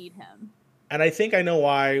not need him. And I think I know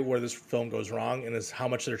where this film goes wrong, and is how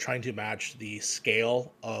much they're trying to match the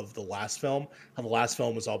scale of the last film. How the last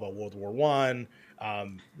film was all about World War I,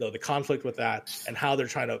 the conflict with that, and how they're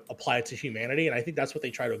trying to apply it to humanity. And I think that's what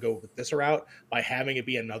they try to go with this route, by having it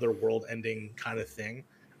be another world-ending kind of thing.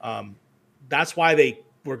 That's why they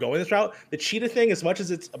were going this route. The Cheetah thing, as much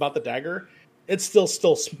as it's about the dagger, it's still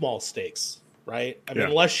small stakes, right? I mean,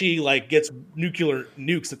 unless she gets nuclear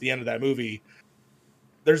nukes at the end of that movie,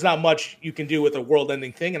 there's not much you can do with a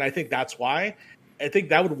world-ending thing. And I think that's why. I think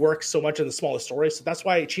that would work so much in the smallest story. So that's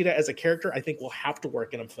why Cheetah as a character, I think, will have to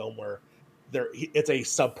work in a film where it's a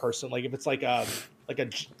sub-person. Like if it's like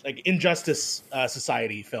Injustice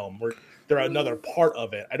Society film where they're another part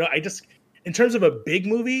of it. In terms of a big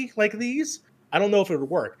movie like these, I don't know if it would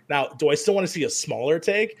work. Now, do I still want to see a smaller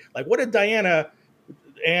take? Like, what if Diana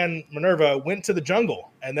and Minerva went to the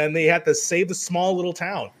jungle and then they had to save the small little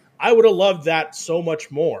town? I would have loved that so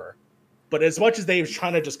much more. But as much as they were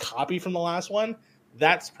trying to just copy from the last one,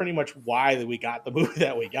 that's pretty much why we got the movie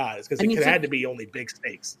that we got. Is because it had to be only big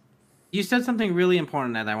stakes. You said something really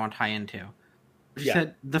important that I want to tie into. You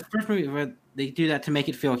said the first movie where they do that to make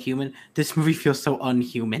it feel human. This movie feels so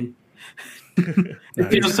unhuman.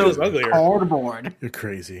 It feels so cardboard. You're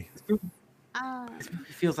crazy.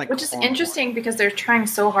 It feels like Which is interesting because they're trying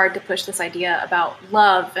so hard to push this idea about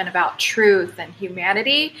love and about truth and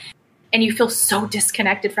humanity, and you feel so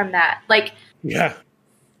disconnected from that. Yeah,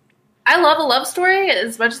 I love a love story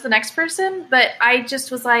as much as the next person, but I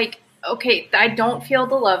just was like, okay, I don't feel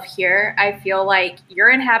the love here. I feel like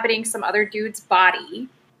you're inhabiting some other dude's body.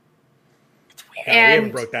 We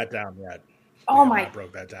haven't broke that down yet. Oh my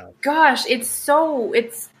broke that down. Gosh,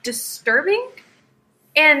 it's disturbing.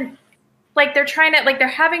 And they're trying to, they're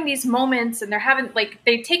having these moments and they're having,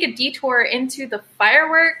 they take a detour into the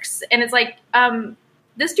fireworks and it's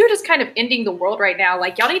this dude is kind of ending the world right now.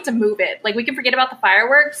 Y'all need to move it. We can forget about the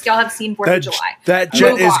fireworks. Y'all have seen 4th of July. That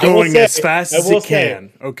jet is going as fast as it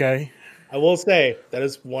can. Okay. I will say that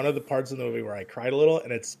is one of the parts of the movie where I cried a little,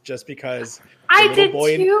 and it's just because I did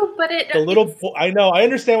too. But I know, I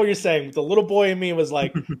understand what you're saying. The little boy in me was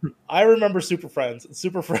like, I remember Super Friends.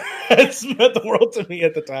 Super Friends meant the world to me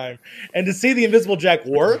at the time, and to see the Invisible Jack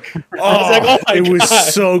work, it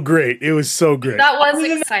was so great. It was so great. That was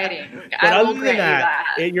exciting. I will grant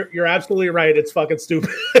you that. You're absolutely right. It's fucking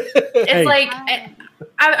stupid. It's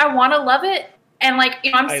I want to love it. And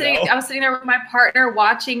I was sitting there with my partner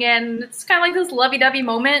watching, and it's kind of like this lovey-dovey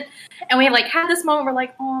moment. And we had this moment. We're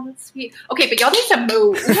like, "Oh, that's sweet." Okay, but y'all need to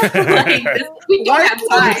move. We don't have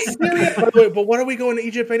time. But what are we going to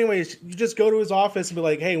Egypt anyways? You just go to his office and be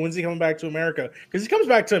like, "Hey, when's he coming back to America?" Because he comes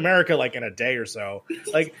back to America in a day or so.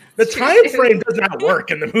 The time frame does not work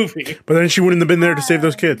in the movie. But then she wouldn't have been there to save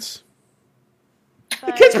those kids.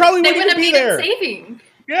 The kids probably wouldn't even be there. Saving.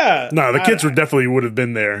 Yeah. No, the kids definitely would have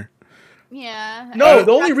been there. Yeah. No,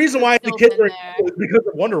 the only reason why the kids are is because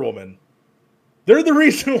of Wonder Woman. They're the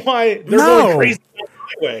reason why they're going crazy on the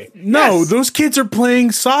highway. No, those kids are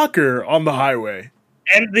playing soccer on the highway.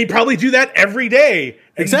 And they probably do that every day.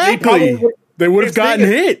 Exactly. They would have gotten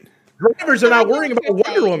hit. Drivers are not worrying about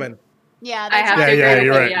Wonder Woman. Yeah,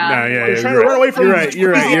 you're right. They're trying to run away from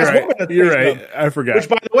You're right. I forgot. Which,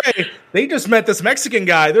 by the way, they just met this Mexican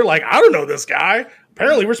guy. They're like, I don't know this guy.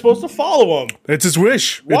 Apparently, we're supposed to follow him. It's his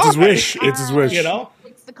wish. Why? It's his wish. It's his wish.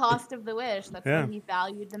 It's the cost of the wish. That's what he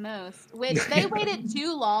valued the most. Which they waited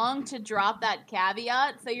too long to drop that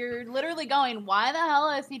caveat. So you're literally going, why the hell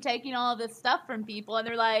is he taking all of this stuff from people? And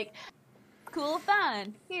they're like, cool,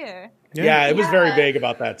 fun. Here. Yeah, it was very vague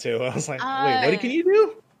about that, too. I was like, wait, what can you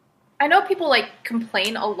do? I know people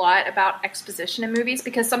complain a lot about exposition in movies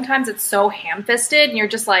because sometimes it's so ham-fisted and you're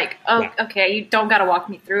just like, okay, you don't got to walk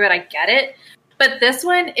me through it. I get it. But this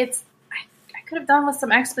one, I could have done with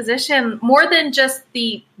some exposition more than just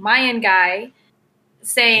the Mayan guy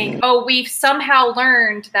saying, oh, we've somehow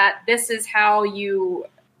learned that this is how you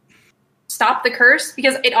stop the curse,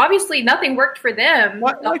 because it obviously nothing worked for them.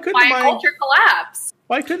 Why couldn't the Mayan culture collapse?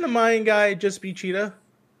 Why couldn't the Mayan guy just be Cheetah?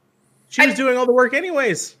 She was doing all the work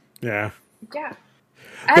anyways. Yeah. Yeah.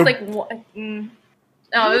 I had it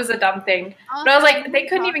was a dumb thing. But I was like, they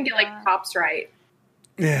couldn't even get props right.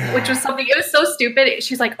 Yeah. Which was something, it was so stupid.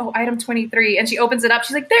 She's like, oh, item 23. And she opens it up.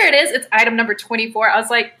 She's like, there it is. It's item number 24. I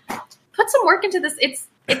was like, put some work into this. It's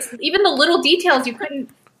even the little details you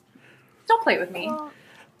couldn't. Don't play with me.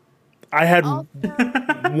 I had Also,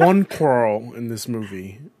 one quarrel in this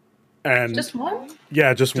movie, and Just one?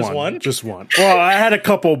 yeah, just Just one, one? just one. Well, I had a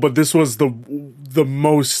couple, but this was the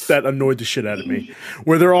most that annoyed the shit out of me.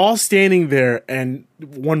 Where they're all standing there, and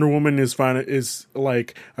Wonder Woman is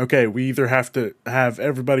like, okay, we either have to have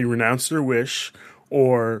everybody renounce their wish,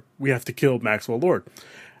 or we have to kill Maxwell Lord.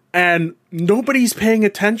 And nobody's paying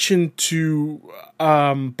attention to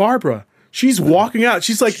Barbara. She's walking out.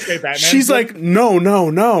 She's like,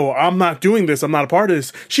 no, I'm not doing this. I'm not a part of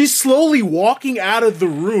this. She's slowly walking out of the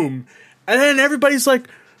room, and then everybody's like,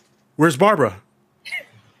 "Where's Barbara?"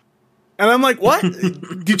 And I'm like, "What?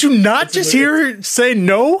 Did you not just hear her say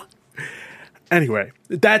no?" Anyway,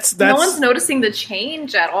 that's No one's noticing the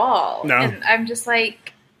change at all. No. And I'm just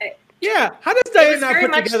like, Yeah, how does it Diana was not very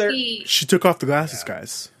put much together? she took off the glasses,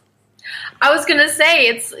 guys. I was gonna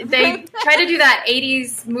say they try to do that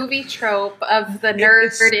 '80s movie trope of the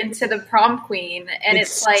nerd into the prom queen, and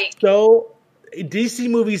it's like so. DC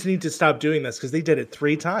movies need to stop doing this because they did it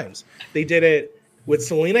 3 times. They did it with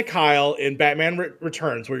Selena Kyle in Batman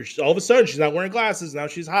Returns, where all of a sudden she's not wearing glasses, now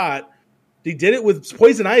she's hot. They did it with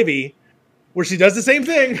Poison Ivy, where she does the same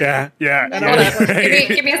thing. Yeah. And hold I'm on,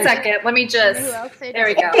 give me a second. Let me just. who else they There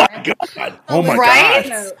we don't go. know? God. Oh my Right?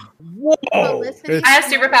 god. Whoa! Felicity I have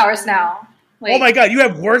superpowers now. Like, Oh my god, you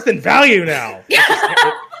have worth and value now. Yeah,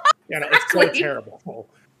 no, it's so Exactly. terrible.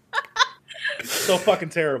 So fucking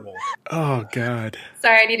terrible. Oh god.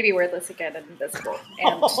 Sorry, I need to be wordless again and invisible,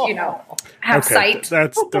 and have Okay, sight.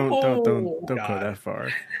 that's don't go God. that far.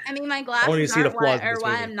 I mean, my I glasses want you to see the aren't flaws why, in or this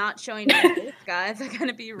why movie. I'm not showing my face, guys. I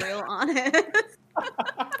gotta be real honest.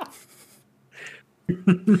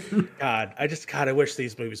 God, I wish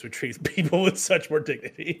these movies would treat people with such more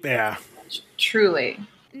dignity. Yeah. Truly.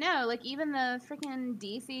 No, like even the freaking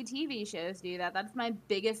DC TV shows do that. That's my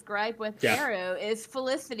biggest gripe with Yeah. Arrow is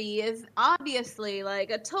Felicity is obviously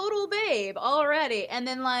like a total babe already, and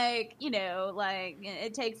then like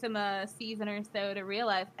it takes them a season or so to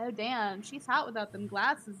realize, oh damn, she's hot without them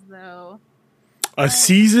glasses though. A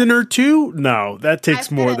season or two? No, that I takes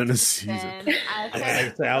said more a than a season. I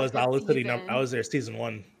was there season. season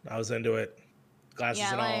 1. I was into it. Glasses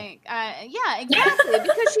Yeah, and all. like yeah, exactly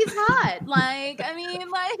because she's hot. Like I mean,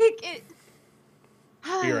 like it.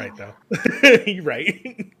 You're right though. You're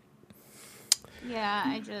right. Yeah,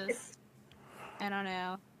 I don't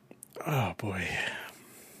know. Oh boy.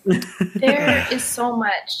 There is so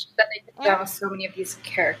much that they could done with so many of these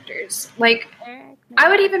characters. Like, Eric, I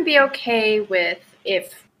would even be okay with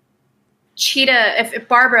if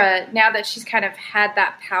Barbara, now that she's kind of had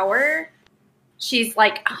that power, she's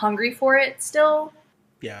like hungry for it still.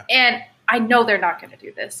 Yeah. And I know they're not going to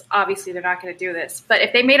do this. Obviously, they're not going to do this. But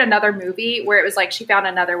if they made another movie where it was like she found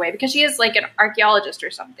another way, because she is like an archaeologist or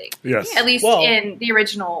something, Yes. at least Well, in the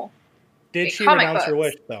original. Did she comic renounce her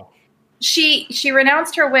books. wish though? She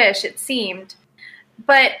renounced her wish, it seemed.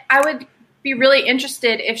 But I would be really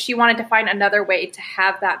interested if she wanted to find another way to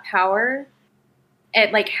have that power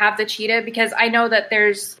and like have the cheetah, because I know that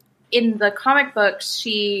there's in the comic books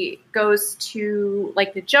she goes to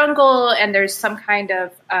like the jungle and there's some kind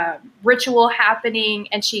of ritual happening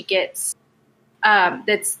and she gets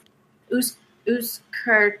that's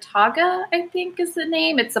Uzkartaga, I think is the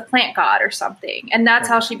name. It's a plant god or something, and that's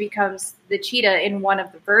how she becomes the cheetah in one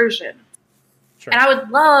of the versions. Sure. And I would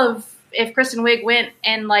love if Kristen Wiig went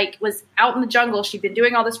and like was out in the jungle. She'd been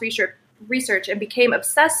doing all this research and became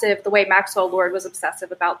obsessive the way Maxwell Lord was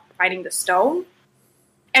obsessive about finding the stone,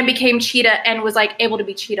 and became cheetah and was like able to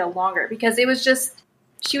be cheetah longer, because it was just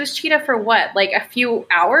she was cheetah for what, like a few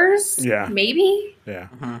hours, Yeah. maybe. Yeah.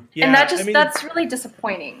 Yeah, And that just I mean, that's really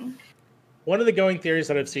disappointing. one of the going theories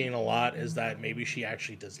that I've seen a lot is that maybe she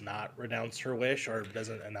actually does not renounce her wish or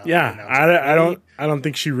doesn't announce. Yeah. renounce it. I don't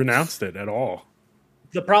think she renounced it at all.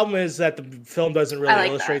 The problem is that the film doesn't really I like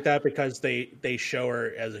illustrate that because they show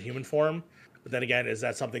her as a human form. But then again, is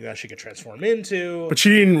that something that she could transform into? But she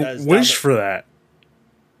didn't Does wish that- for that.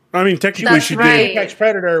 I mean, technically That's she right. did. Apex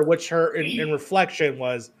Predator, which her in reflection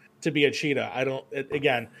was to be a cheetah.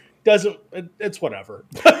 It's whatever.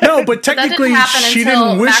 No, but That didn't technically happen she until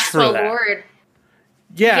didn't wish Maxwell for that. Lord.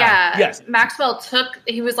 Yeah. Yeah. Yes. Maxwell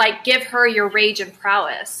he was like, give her your rage and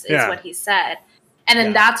prowess, is Yeah. what he said. And then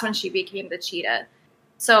Yeah. that's when she became the cheetah.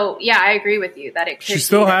 So, yeah, I agree with you that it could She be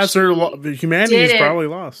still that has she her. The humanity is did it. probably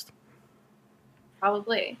lost.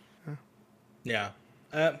 Probably. Yeah.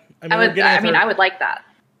 I would like that.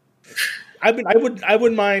 I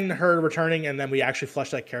wouldn't mind her returning, and then we actually flesh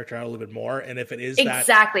that character out a little bit more. And if it is that,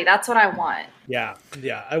 Exactly. That's what I want. yeah,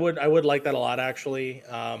 I would like that a lot actually.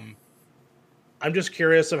 I'm just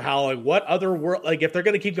curious of how, like, what other world, like, if they're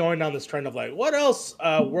going to keep going down this trend of, like, what else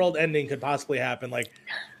world ending could possibly happen? Like,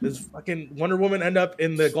 does fucking Wonder Woman end up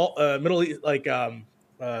in the Middle East, like,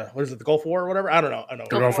 what is it, the Gulf War or whatever? I don't know.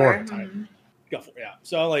 Gulf War. Gulf War, yeah.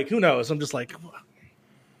 So, like, who knows? I'm just like,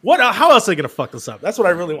 what? How else are they going to fuck this up? That's what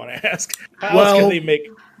I really want to ask. How else can they make?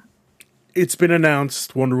 It's been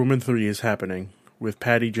announced Wonder Woman 3 is happening with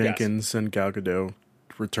Patty Jenkins and Gal Gadot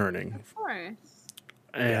returning. Of course.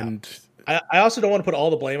 And I also don't want to put all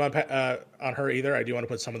the blame on her either. I do want to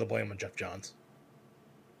put some of the blame on Jeff Johns,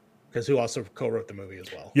 because who also co-wrote the movie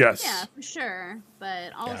as well. yes. Yeah, for sure.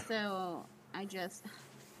 But also, I don't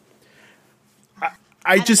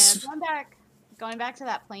just know. Going back to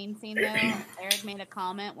that plane scene though, Eric made a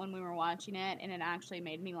comment when we were watching it, and it actually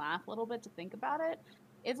made me laugh a little bit to think about it.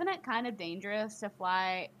 Isn't it kind of dangerous to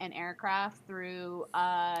fly an aircraft through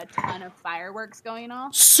a ton of fireworks going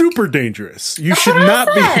off? super dangerous. You should not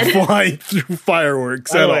be flying through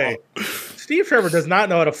fireworks at all. Steve Trevor does not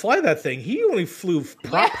know how to fly that thing. He only flew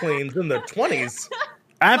prop planes in the 20s.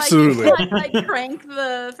 Absolutely. Like crank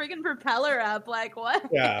the freaking propeller up. Like what?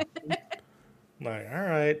 Yeah. Like, all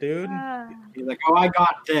right, dude. He's like, oh, I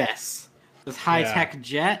got this. This high-tech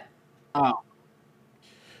jet. Oh.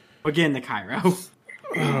 Again, the Cairo.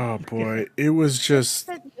 Oh boy, it was just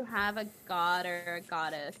That you have a god or a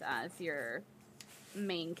goddess as your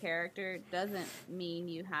main character doesn't mean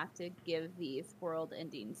you have to give these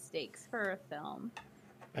world-ending stakes for a film.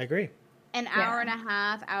 I agree. An hour and a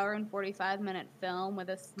half, hour and 45-minute film with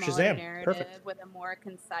a smaller Shazam. narrative, Perfect. with a more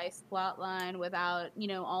concise plot line, without,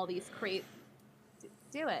 all these crazy...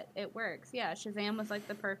 Do it. It works. Yeah, Shazam was like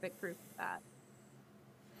the perfect proof of that.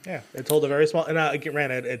 Yeah, it told a very small, and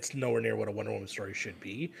granted, it's nowhere near what a Wonder Woman story should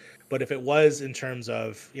be. But if it was in terms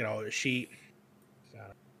of, she,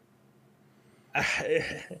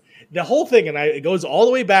 the whole thing, and it goes all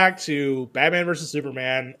the way back to Batman versus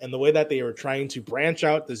Superman and the way that they were trying to branch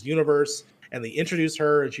out this universe, and they introduce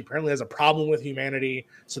her, and she apparently has a problem with humanity.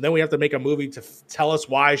 So then we have to make a movie to tell us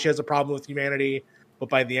why she has a problem with humanity. But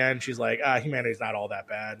by the end, she's like, humanity's not all that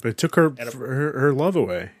bad. but it took her love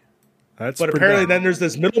away. But Apparently then there's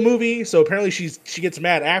this middle movie, so apparently she gets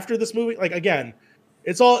mad after this movie. Like, again,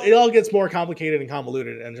 it all gets more complicated and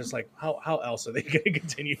convoluted, and just like how else are they going to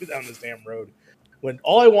continue down this damn road? When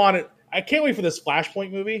all I can't wait for this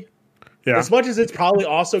Flashpoint movie. Yeah. As much as it's probably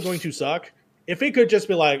also going to suck, if it could just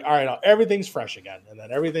be like, all right, everything's fresh again, and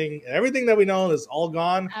then everything that we know is all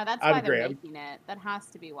gone. Oh, that's why they're making it. That has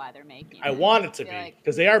to be why they're making it. I want it to be,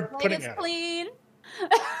 because they are putting it clean.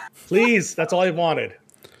 Please, that's all I wanted.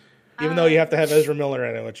 Even though you have to have Ezra Miller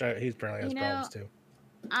in it, which he apparently has problems too.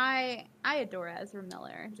 I adore Ezra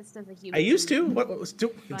Miller just as a human. I used to.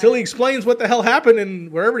 Until he explains what the hell happened in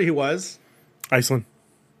wherever he was. Iceland.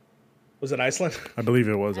 Was it Iceland? I believe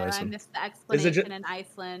it was I Iceland. missed the explanation in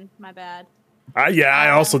Iceland. My bad. I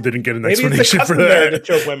also didn't get an Maybe explanation it's the for custom there that.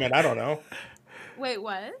 to choke women. I don't know. Wait,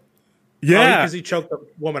 what? Yeah. Because he choked the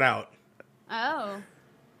woman out, Oh,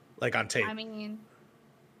 like on tape. I mean,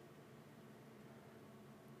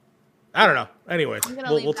 I don't know. Anyways, I'm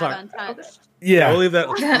gonna leave we'll that talk. untouched. Yeah. We'll leave that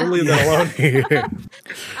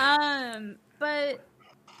alone. But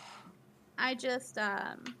I just,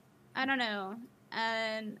 I don't know.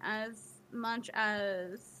 And as much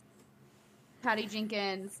as Patty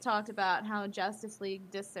Jenkins talked about how Justice League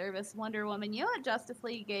disserviced Wonder Woman, you know what Justice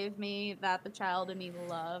League gave me that the child in me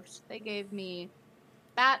loved? They gave me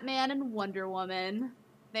Batman and Wonder Woman.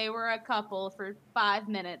 They were a couple for 5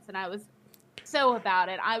 minutes, and I was so about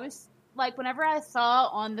it. I was like, whenever I saw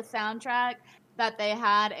on the soundtrack that they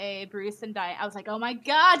had a Bruce and Diane, I was like, oh my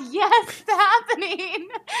god, yes, it's happening!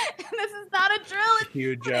 This is not a drill, it's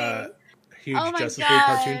Huge Oh my Justice League God.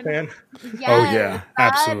 cartoon fan. yes, Oh yeah,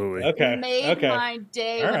 that absolutely. Okay. made my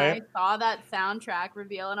day All when right. I saw that soundtrack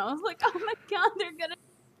reveal, and I was like, oh my god, they're gonna...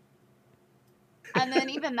 And then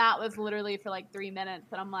even that was literally for like 3 minutes,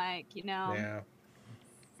 and I'm like, Yeah.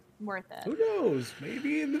 worth it. Who knows?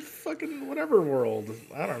 Maybe in the fucking whatever world.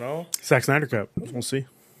 I don't know. Zack Snyder Cup. We'll see.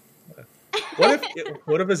 What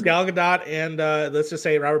if it's Gal Gadot and let's just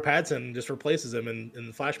say Robert Pattinson just replaces him in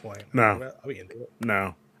the Flashpoint? No. I'll be into it.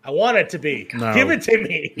 No. I want it to be. No. Give it to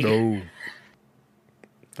me. No.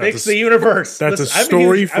 Fix the universe. That's Listen, a I'm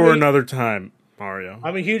story huge- for I'm a- another time, Mario.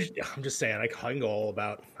 I'm just saying, I can go all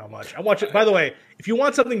about how much. I watch it. By the way, if you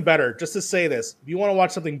want something better, just to say this, if you want to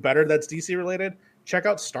watch something better that's DC related, check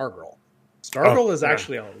out Stargirl. Stargirl is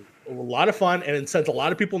actually a lot of fun, and since a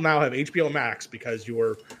lot of people now have HBO Max because you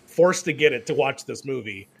were forced to get it to watch this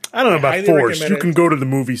movie. I don't know about highly forced. recommend You it. can go to the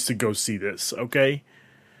movies to go see this, okay?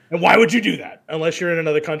 And why would you do that? Unless you're in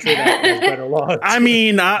another country that has better laws. I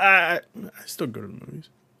mean, I still go to the movies.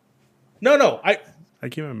 No. I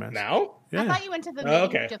came in mask. Now? I Yeah, thought you went to the Oh,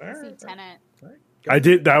 movie okay. just to All see right. Tenet. I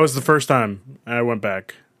did. That was the first time I went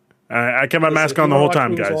back. I kept my Listen, mask if you on the wanna whole watch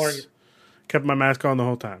time, movies guys. while Kept my mask on the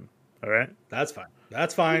whole time. All right. That's fine.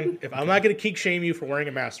 That's fine. If I'm not going to kink shame you for wearing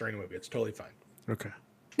a mask during a movie, it's totally fine. Okay.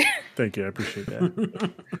 Thank you. I appreciate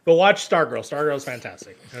that. But watch Stargirl. Stargirl's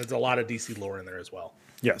fantastic. And there's a lot of DC lore in there as well.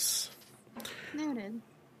 Yes. Noted.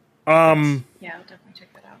 Yeah, I'll definitely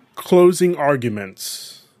check that out. Closing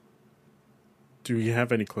arguments. Do you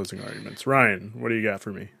have any closing arguments, Ryan? What do you got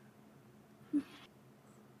for me? What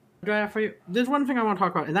do I have for you? There's one thing I want to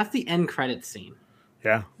talk about, and that's the end credits scene.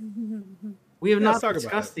 Yeah. We have Yeah, let's not talk about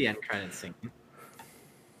discussed it. the end credits scene.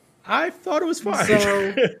 I thought it was fine.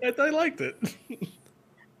 So- I liked it.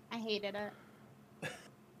 I hated it.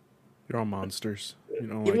 You're all monsters. You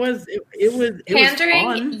know, It like, was Pandering,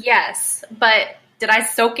 fun. yes, but did I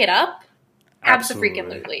soak it up?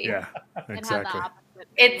 Absolutely. Yeah. It had Exactly. the opposite.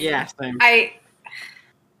 It's Yeah, same. I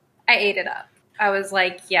ate it up. I was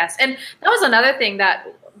like, yes. And that was another thing that,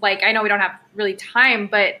 like, I know we don't have really time,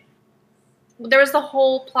 but there was the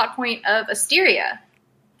whole plot point of Asteria.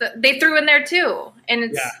 They threw in there too. And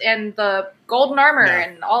it's and the golden armor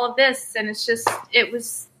and all of this. And it's just, it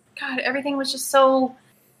was, God, everything was just so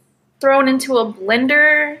thrown into a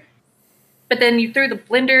blender. But then you threw the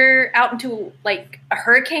blender out into like a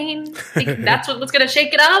hurricane. Like, that's what's going to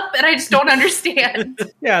shake it up. And I just don't understand.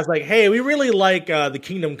 Yeah, it's like, hey, we really like the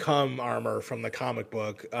Kingdom Come armor from the comic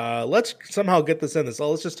book. Let's somehow get this in this. So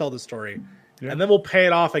let's just tell the story. Yeah. And then we'll pay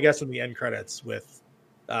it off, I guess, in the end credits with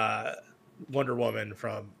Wonder Woman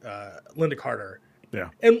from Linda Carter. Yeah.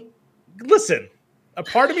 And listen, a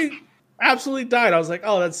part of me absolutely died. I was like,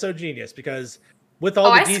 oh, that's so genius. Because with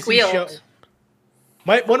all the I DC squealed. show...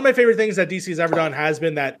 one of my favorite things that DC has ever done has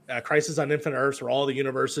been that Crisis on Infinite Earths, where all the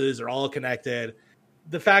universes are all connected.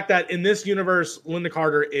 The fact that in this universe, Linda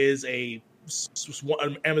Carter is an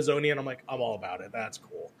Amazonian, I'm like, I'm all about it. That's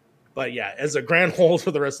cool. But yeah, as a grand whole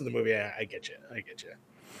for the rest of the movie, I get you.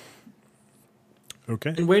 Okay.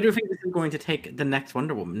 And where do you think this is going to take the next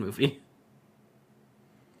Wonder Woman movie?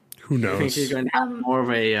 Who Do you think knows? she's going to have more of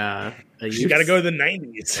a She's got to go to the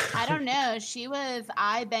 90s. I don't know. She was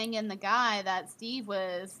eye banging the guy that Steve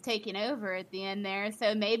was taking over at the end there.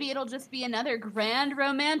 So maybe it'll just be another grand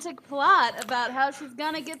romantic plot about how she's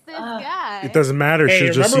gonna get this guy. It doesn't matter. Hey,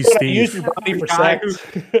 She'll just see remember when I used Steve. your body for Guy sex?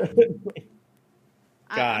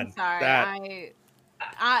 I'm God, sorry. that-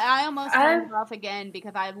 I almost turned off again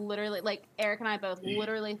because I literally, like, Eric and I both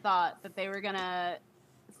literally thought that they were gonna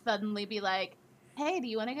suddenly be like, hey, do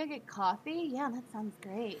you want to go get coffee? Yeah, that sounds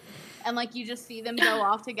great. And, like, you just see them go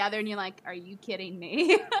off together and you're like, are you kidding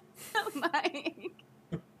me? Like,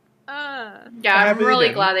 Yeah, I'm Happy really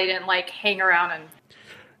then. glad they didn't like hang around and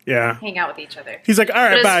Yeah. hang out with each other. He's like, all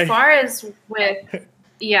right, But bye. as far as with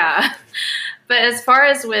but as far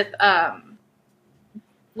as with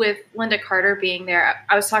Linda Carter being there,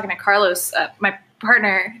 I was talking to Carlos, my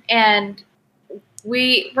partner, and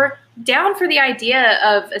we were down for the idea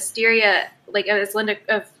of Asteria, like as Linda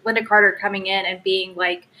Carter coming in and being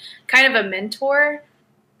like kind of a mentor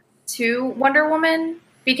to Wonder Woman,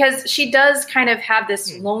 because she does kind of have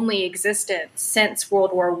this lonely existence since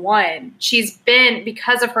World War I. She's been,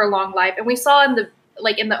 because of her long life, and we saw in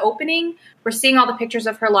the opening, we're seeing all the pictures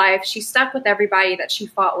of her life. She's stuck with everybody that she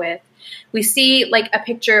fought with. We see like a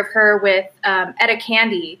picture of her with Etta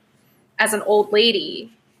Candy as an old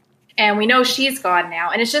lady, and we know she's gone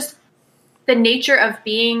now. And it's just the nature of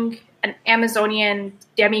being an Amazonian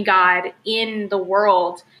demigod in the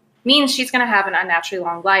world means she's going to have an unnaturally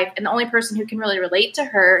long life. And the only person who can really relate to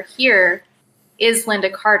her here is Linda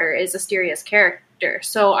Carter, is Asteria's character.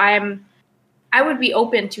 So I would be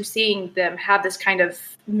open to seeing them have this kind of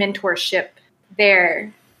mentorship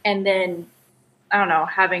there, and then, I don't know,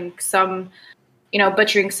 having some,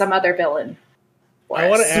 butchering some other villain. I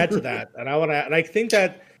want to add to that, and I think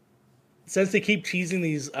that since they keep teasing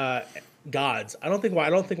these gods, I don't think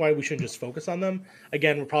why we shouldn't just focus on them.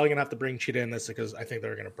 Again, we're probably gonna have to bring Cheetah in this because I think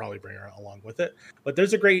they're gonna probably bring her along with it. But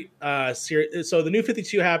there's a great series. So the New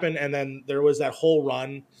 52 happened, and then there was that whole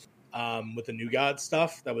run with the New God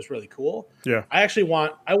stuff that was really cool. Yeah. I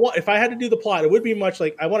want if I had to do the plot, it would be much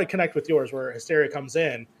like I want to connect with yours, where Hysteria comes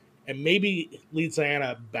in and maybe leads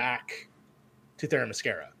Diana back to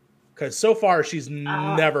Themyscira, because so far she's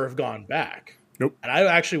never have gone back. Nope. And I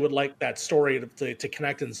actually would like that story to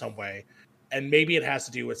connect in some way, and maybe it has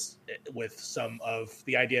to do with some of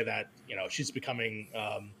the idea that she's becoming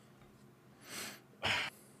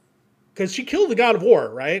because she killed the God of War,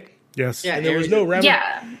 right? Yes. Yeah. And there was no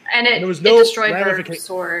Yeah, and there was it no destroyed her ramification.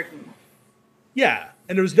 sword. Yeah,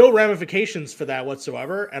 And there was no ramifications for that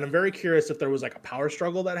whatsoever. And I'm very curious if there was like a power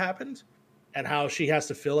struggle that happened and how she has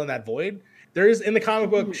to fill in that void. There is in the comic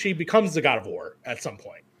book, she becomes the God of War at some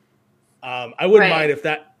point. I wouldn't mind if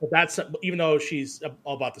that's, even though she's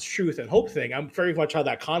all about this truth and hope thing, I'm very much how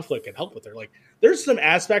that conflict can help with her. Like, there's some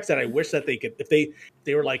aspects that I wish that they could, if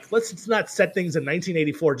they were like, let's not set things in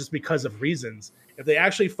 1984 just because of reasons. If they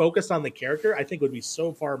actually focused on the character, I think it would be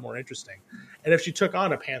so far more interesting. And if she took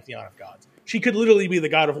on a pantheon of gods, she could literally be the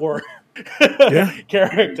God of War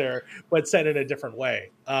character, but set in a different way.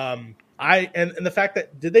 And the fact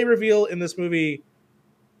that, did they reveal in this movie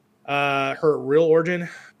her real origin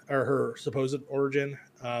or her supposed origin?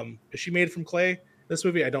 Is she made from clay? This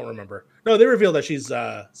movie, I don't remember. No, they revealed that she's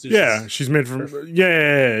Zeus. Yeah, she's made from.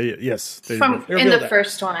 Yes. In the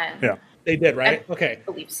first one. Yeah, they did, right? Okay, I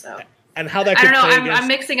believe so. And how that I could don't know. play I'm, against... I'm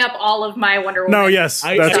mixing up all of my Wonder Woman. No, yes,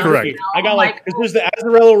 that's correct. I got like there's the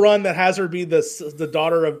Azarello run that has her be the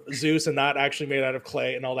daughter of Zeus and not actually made out of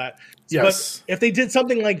clay and all that. Yes. But if they did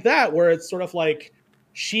something like that, where it's sort of like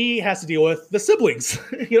she has to deal with the siblings,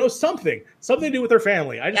 something to do with her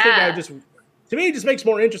family. I just think that to me, it just makes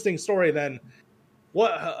more interesting story than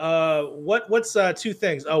what's two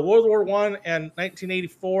things? World War I and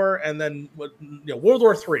 1984, and then World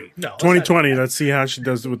War III. No, 2020. Let's see how she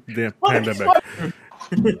does with the pandemic.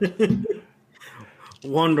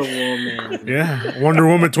 Wonder Woman. Yeah, Wonder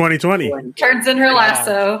Woman 2020 turns in her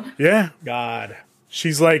lasso. Yeah, God,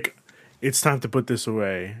 she's like, it's time to put this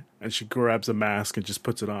away, and she grabs a mask and just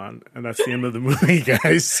puts it on, and that's the end of the movie,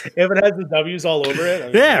 guys. If it has the W's all over it, I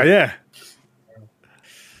mean, yeah.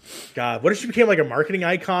 God, what if she became like a marketing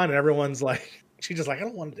icon and everyone's like, she's just like, I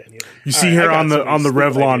don't want any of it. You see her on the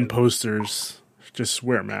Revlon posters. Just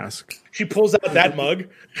wear a mask. She pulls out that mug.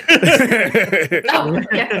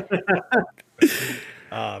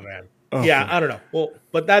 Oh man. Oh, yeah, I don't know. Well,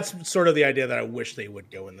 but that's sort of the idea that I wish they would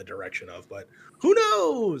go in the direction of, but who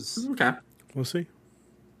knows? Okay. We'll see.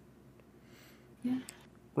 Yeah.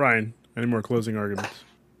 Ryan, any more closing arguments?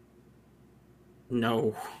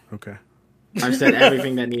 No. Okay. I've said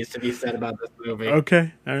everything that needs to be said about this movie.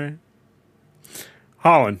 Okay. All right.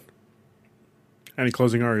 Holland, any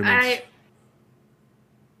closing arguments?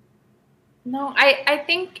 I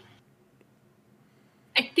think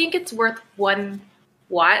it's worth one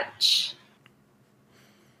watch.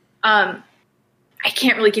 I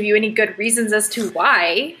can't really give you any good reasons as to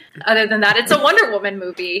why, other than that it's a Wonder Woman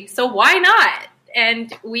movie, so why not?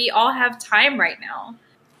 And we all have time right now.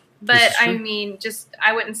 But I mean,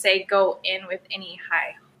 I wouldn't say go in with any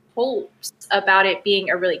high hopes about it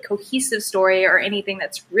being a really cohesive story or anything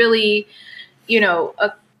that's really,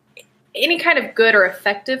 any kind of good or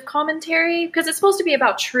effective commentary, because it's supposed to be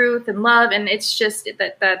about truth and love, and it's just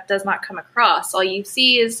that does not come across. All you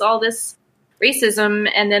see is all this racism,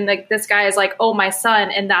 and then this guy is like, "Oh, my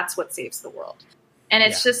son," and that's what saves the world. And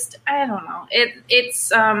it's just, I don't know.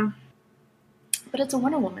 But it's a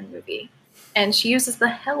Wonder Woman movie. And she uses the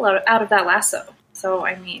hell out of that lasso. So,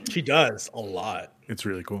 I mean... She does a lot. It's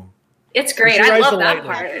really cool. It's great. I love that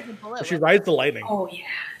part. She rides the lightning. Oh, yeah.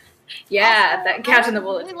 Yeah, also, that catching the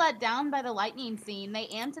bullet. I was really let down by the lightning scene. They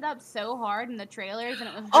amped it up so hard in the trailers, and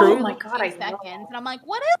it was oh just my god, like 2 seconds. And I'm like,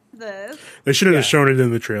 what is this? They shouldn't have shown it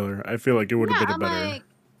in the trailer. I feel like it would have been better.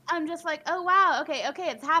 I'm just like, oh wow, okay,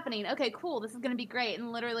 it's happening. Okay, cool, this is gonna be great.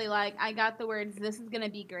 And literally, like, I got the words "this is gonna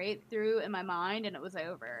be great" through in my mind, and it was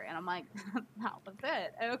over. And I'm like, that was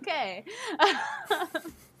it. Okay.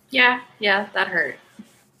 Yeah, that hurt.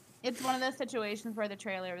 It's one of those situations where the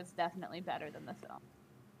trailer was definitely better than the film.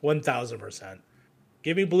 1000%.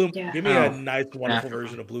 Give me a nice, wonderful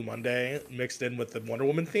version of Blue Monday mixed in with the Wonder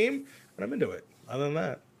Woman theme, and I'm into it. Other than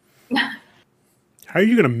that, how are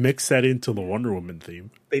you going to mix that into the Wonder Woman theme?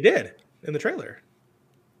 They did in the trailer.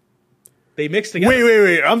 They mixed together.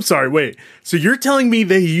 Wait. I'm sorry. Wait. So you're telling me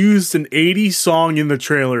they used an 80s song in the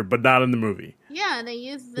trailer, but not in the movie? Yeah, they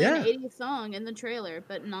used the 80s song in the trailer,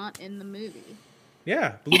 but not in the movie.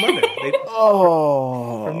 Yeah, Blue Monday.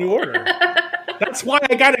 From New Order. That's why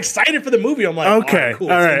I got excited for the movie. I'm like, okay,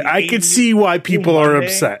 cool. all right. I can see why people are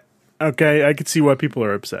upset. Okay, I can see why people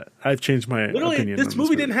are upset. I've changed my opinion. This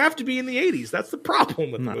movie didn't have to be in the 80s. That's the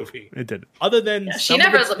problem with the movie. It didn't. Other than she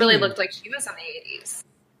never really looked like she was in the 80s.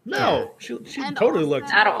 No, she totally looked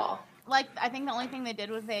at all. Like, I think the only thing they did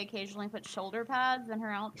was they occasionally put shoulder pads in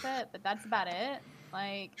her outfit, but that's about it.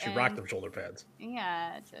 Like, she rocked them shoulder pads.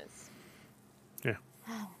 Yeah, just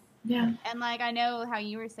yeah. And like, I know how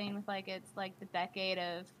you were saying with like, it's like the decade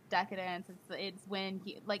of decadence. It's when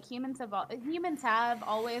humans have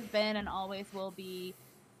always been and always will be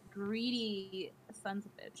greedy sons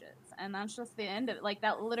of bitches, and that's just the end of it. Like,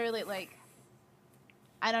 that literally, like,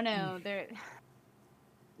 I don't know.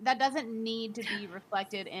 that doesn't need to be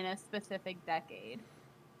reflected in a specific decade.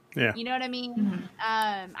 Yeah. You know what I mean?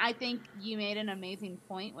 Mhm. I think you made an amazing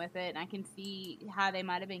point with it, and I can see how they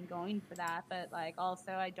might have been going for that. But like,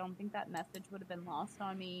 also, I don't think that message would have been lost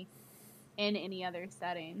on me in any other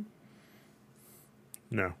setting.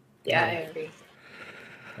 No. Yeah, I agree.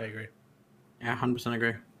 I agree. Yeah, 100%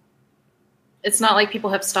 agree. It's not like people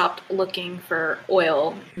have stopped looking for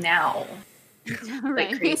oil now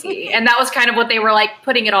like crazy. And that was kind of what they were like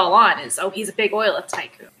putting it all on is, oh, he's a big oil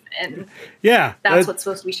tycoon. And Yeah. that's what's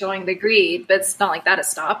supposed to be showing the greed, but it's not like that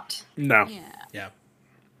has stopped. No. Yeah. Yeah,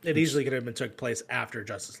 it easily could have been took place after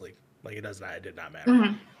Justice League. Like it does not. It did not matter.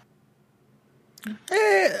 Mhm.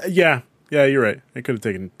 Yeah. Yeah, you're right. It could have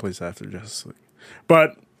taken place after Justice League.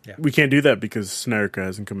 But Yeah. we can't do that because Snyder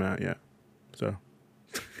hasn't come out yet. So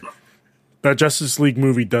that Justice League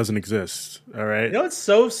movie doesn't exist. All right. You know what's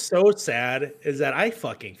so sad is that I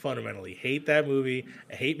fucking fundamentally hate that movie.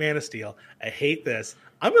 I hate Man of Steel. I hate this.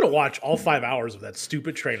 I'm gonna watch all 5 hours of that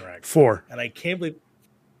stupid train wreck, 4. and I can't believe.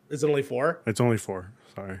 Is it only 4? It's only 4.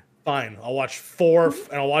 Sorry. Fine, I'll watch 4,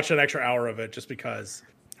 and I'll watch an extra hour of it just because.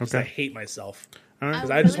 Okay. I hate myself. All right.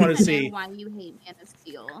 I just wanna wanna see- know why you hate Man of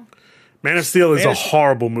Steel. Man of Steel is Man a of Steel-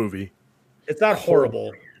 horrible movie. It's not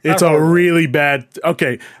horrible. It's not a horrible. really bad.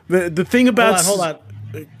 Okay. The thing about Hold on.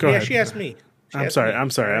 Go Yeah, ahead. she asked me. She I'm asked sorry. me. I'm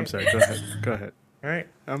sorry. All I'm right. sorry. Go ahead. Go ahead. All right.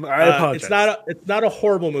 I apologize. It's not a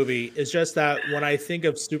horrible movie. It's just that when I think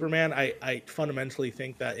of Superman, I fundamentally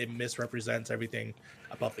think that it misrepresents everything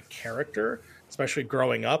about the character, especially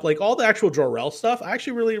growing up. Like all the actual Jor-El stuff, I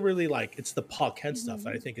actually really, really like. It's the Paul Kent stuff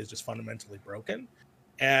that I think is just fundamentally broken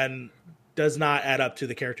and does not add up to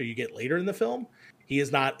the character you get later in the film. He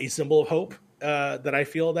is not a symbol of hope that I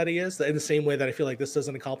feel that he is, in the same way that I feel like this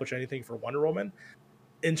doesn't accomplish anything for Wonder Woman.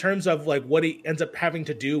 In terms of like what he ends up having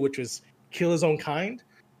to do, which was kill his own kind,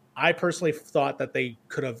 I personally thought that they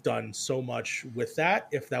could have done so much with that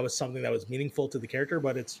if that was something that was meaningful to the character,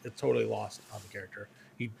 but it's totally lost on the character.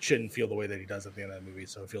 He shouldn't feel the way that he does at the end of the movie,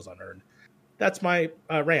 so it feels unearned. That's my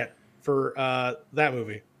rant for that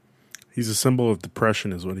movie. He's a symbol of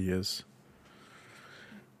depression, is what he is.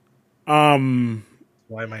 Why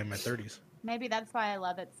am I in my 30s? Maybe that's why I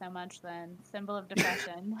love it so much then. Symbol of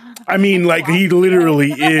depression. I mean, like he Wow.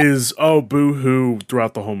 literally is boo-hoo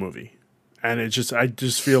throughout the whole movie, and I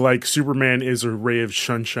just feel like Superman is a ray of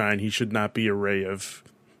sunshine. He should not be a ray of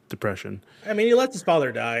depression. I mean, he lets his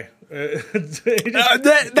father die.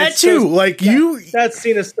 That it's too, so- like that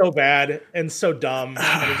scene is so bad and so dumb,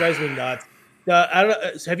 and it drives me nuts. I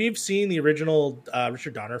don't. Have you seen the original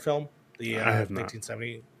Richard Donner film, the I have not.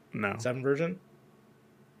 1977 no. version?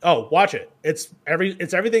 Oh, watch it. It's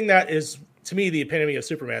everything that is to me the epitome of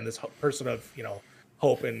Superman. This person of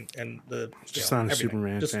hope and the Just you know, not a everything.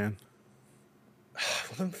 Superman Just- fan.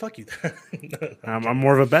 Well, then fuck you. I'm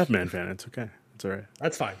more of a Batman fan. It's okay. It's all right.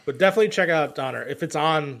 That's fine, but definitely check out Donner if it's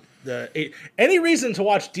on any reason to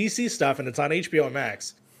watch DC stuff and it's on HBO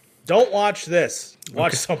Max. Don't watch this.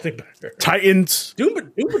 Watch something better. Titans. Doom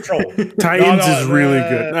Patrol. Titans No, is really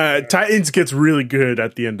good. Titans gets really good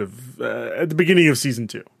at the end of at the beginning of season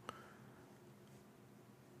 2.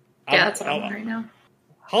 Yeah, that's what I'm on right now.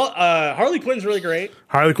 Harley Quinn's really great.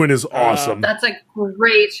 Harley Quinn is awesome. That's a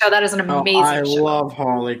great show. That is an amazing I show. love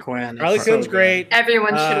Harley Quinn. Harley It's so Quinn's good. great.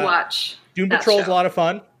 Everyone should watch. Doom that Patrol is a show. lot of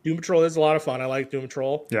fun. Doom Patrol is a lot of fun. I like Doom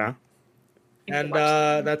Patrol. Yeah. You should And watch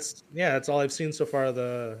that. that's all I've seen so far.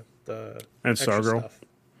 The And extra Stargirl. stuff.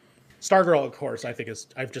 Stargirl, of course. I think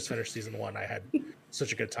I've just finished season 1. I had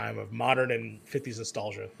such a good time of modern and 50s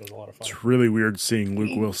nostalgia. It was a lot of fun. It's really weird seeing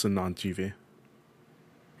Luke Wilson on TV.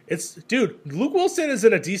 Dude, Luke Wilson is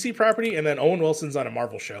in a DC property, and then Owen Wilson's on a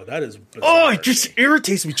Marvel show. That is bizarre. Oh, it just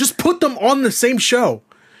irritates me. Just put them on the same show.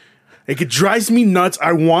 Like, it drives me nuts.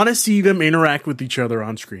 I want to see them interact with each other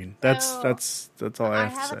on screen. That's all I I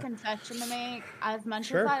have have to a say. confession to make. As much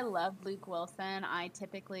Sure. as I love Luke Wilson, I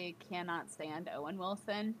typically cannot stand Owen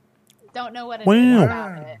Wilson. Don't know what it is Wow.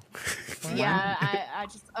 about it. Yeah, I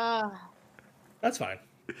just That's fine.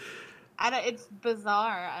 it's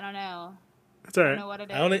bizarre. I don't know. It's all I don't know right. what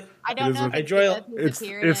it is. I only I don't It is know. a- If I it's enjoy- because he's it's-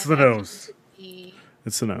 appeared it's in the it, nose. just the-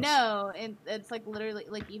 It's the nose. No, it's like literally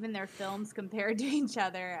like even their films compared to each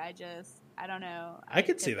other. I don't know. I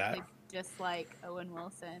could see that. typically Just like Owen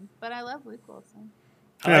Wilson, but I love Luke Wilson.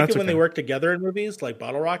 I Yeah, like that's it when they okay. work together in movies like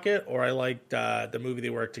Bottle Rocket, or I liked the movie they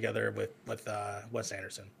worked together with Wes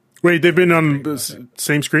Anderson. Wait, they've been on the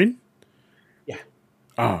same screen? Yeah.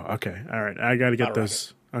 Oh, okay. All right. I got to get Bottle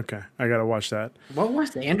those. Okay. I got to watch that. What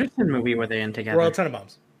was the Anderson movie were they in together? Royal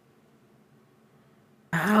Tenenbaums.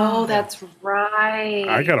 Oh, that's right.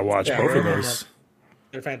 I got to watch Yeah, both of right. those.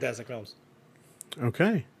 They're fantastic films.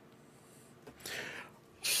 Okay.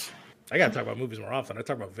 I gotta talk about movies more often. I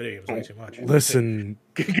talk about video games way too much. Listen,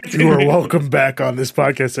 you are welcome back on this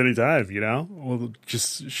podcast anytime. Well,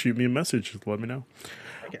 just shoot me a message. Let me know.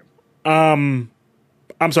 Okay. I'm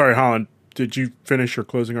sorry, Holland. Did you finish your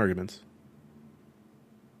closing arguments?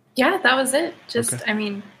 Yeah, that was it. Just, Okay. I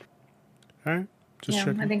mean, All right, just yeah,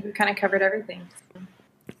 checking. I think we kind of covered everything.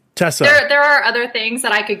 Tessa. There are other things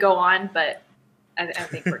that I could go on, but I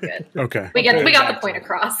think we're good. Okay. We got the point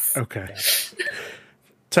across. Okay.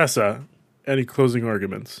 Tessa, any closing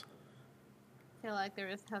arguments? I feel like there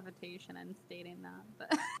was hesitation in stating that,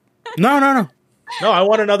 but No. No, I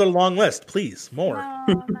want another long list, please. More. no, I'm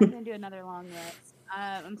not gonna do another long list.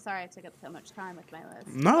 I'm sorry I took up so much time with my list.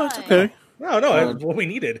 No, it's but, okay. No, it's what we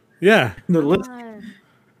needed. Yeah. The list.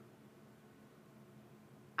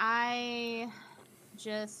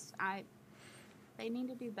 They need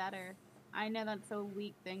to do better. I know that's a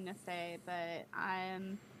weak thing to say, but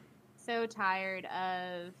I'm so tired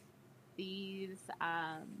of these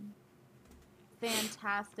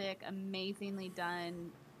fantastic, amazingly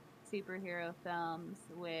done superhero films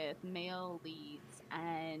with male leads,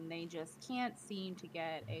 and they just can't seem to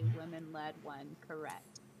get a women-led one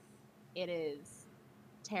correct. It is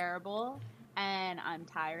terrible, and I'm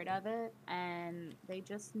tired of it, and they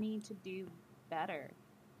just need to do better.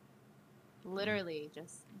 Literally,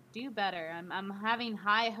 just do better. I'm having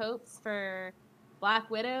high hopes for Black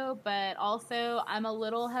Widow, but also I'm a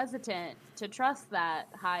little hesitant to trust that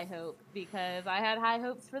high hope because I had high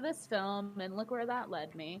hopes for this film, and look where that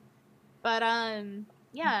led me. But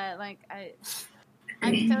yeah, like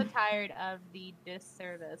I'm so tired of the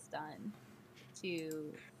disservice done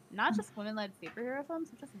to not just women-led superhero films,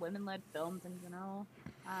 but just women-led films in general.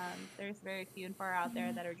 There's very few and far out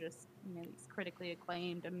there that are just, these critically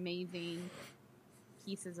acclaimed, amazing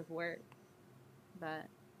pieces of work. But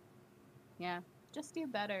yeah, just do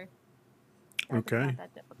better. Okay. It's not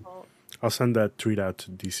that difficult. I'll send that tweet out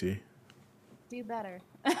to DC. Do better.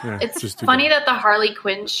 Yeah, It's just do funny that. that the Harley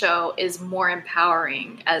Quinn show is more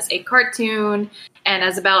empowering as a cartoon and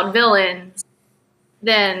as about villains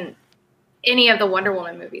than any of the Wonder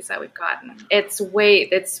Woman movies that we've gotten. It's way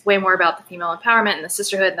more about the female empowerment and the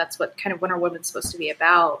sisterhood, and that's what kind of Wonder Woman's supposed to be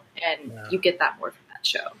about, and you get that more from that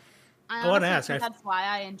show. I wanna honestly ask, think that's why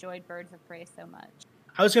I enjoyed Birds of Prey so much.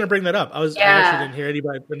 I was going to bring that up. I Yeah. actually didn't hear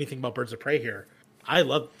anything about Birds of Prey here. I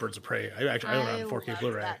love Birds of Prey. I own it on 4K love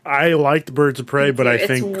Blu-ray. that. I liked Birds of Prey, Me but too. I It's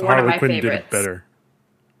think one of Harley my Quinn did it favorites. better.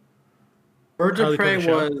 Birds Harley of Prey Quinn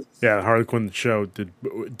show? was. Yeah, Harley Quinn the show did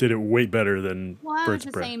it way better than Well, I was Birds of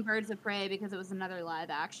just Prey. saying Birds of Prey because it was another live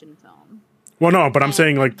action film. Well, no, but I'm And-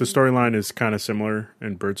 saying like the storyline is kind of similar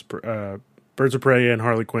in Birds of Prey and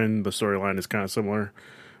Harley Quinn. The storyline is kind of similar,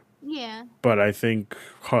 Yeah. but I think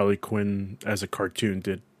Harley Quinn as a cartoon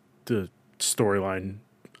did the storyline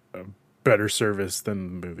a better service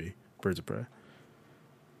than the movie Birds of Prey.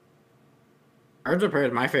 Birds of Prey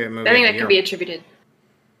is my favorite movie. I think of that the could be year. attributed.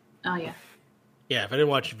 Oh yeah. Yeah, if I didn't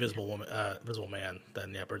watch Invisible Man,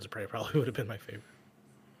 then yeah, Birds of Prey probably would have been my favorite.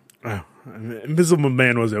 Oh, Invisible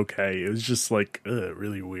Man was okay. It was just like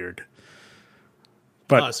really weird.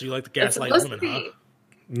 But So you like the It's gaslight supposed to woman, huh?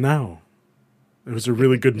 be. no, it was a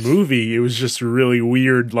really good movie. It was just really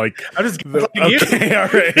weird. Like I'm just gaslighting you. okay, all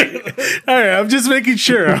right. I'm just making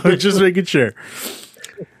sure.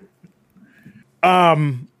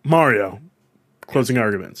 Mario, closing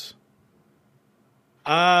arguments.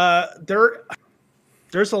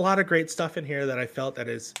 There's a lot of great stuff in here that I felt that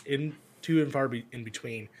is in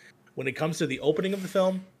between. When it comes to the opening of the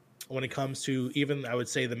film, when it comes to even, I would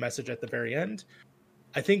say, the message at the very end,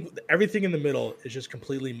 I think everything in the middle is just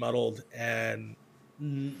completely muddled and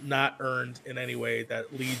not earned in any way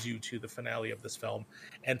that leads you to the finale of this film.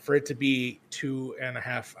 And for it to be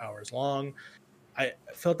 2.5 hours long, I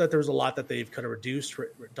felt that there was a lot that they could have reduced,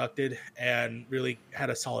 and really had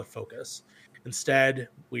a solid focus. Instead,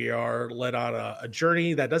 we are led on a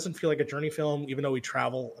journey that doesn't feel like a journey film, even though we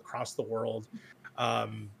travel across the world.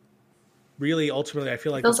 Really, ultimately, I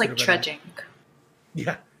feel like Feels this like could have been trudging.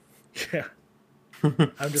 Yeah.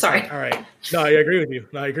 I'm just Sorry. like, all right. No, I agree with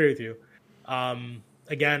you.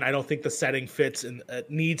 Again, I don't think the setting fits and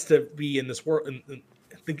needs to be in this world.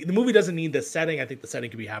 The movie doesn't need this setting. I think the setting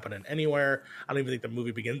could be happening anywhere. I don't even think the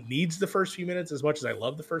movie needs the first few minutes as much as I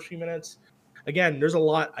love the first few minutes. Again, there's a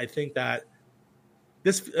lot. I think that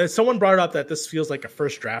someone brought up that this feels like a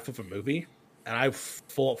first draft of a movie. And I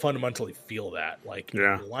fundamentally feel that, like,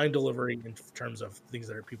 Yeah. line delivery in terms of things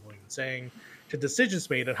that people are even saying, to decisions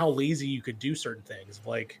made, and how lazy you could do certain things,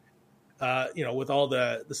 like, with all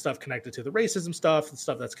the stuff connected to the racism stuff, the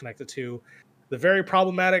stuff that's connected to the very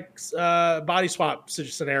problematic body swap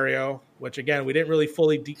scenario, which again we didn't really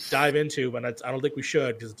fully dive into, but I don't think we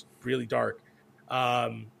should because it's really dark.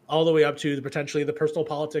 All the way up to potentially the personal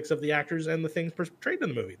politics of the actors and the things portrayed in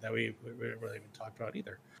the movie that we really even talked about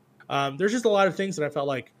either. There's just a lot of things that I felt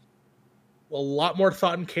like a lot more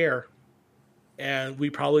thought and care, and we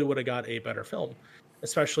probably would have got a better film,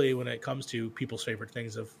 especially when it comes to people's favorite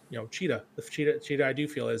things of, Cheetah. The Cheetah I do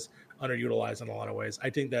feel is underutilized in a lot of ways. I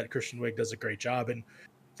think that Kristen Wiig does a great job, and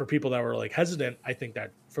for people that were like hesitant, I think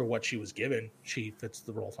that for what she was given, she fits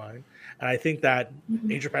the role fine. And I think that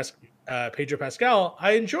Pedro Pascal,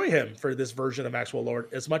 I enjoy him for this version of Maxwell Lord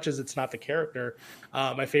as much as it's not the character.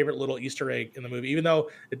 My favorite little Easter egg in the movie, even though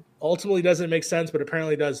it ultimately doesn't make sense, but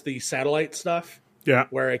apparently does the satellite stuff. Yeah,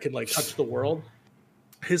 where it can like touch the world.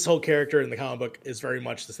 His whole character in the comic book is very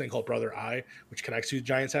much this thing called Brother Eye, which connects to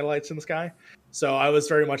giant satellites in the sky. So I was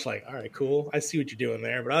very much like, all right, cool. I see what you're doing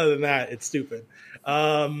there. But other than that, it's stupid.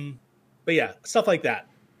 But yeah, stuff like that.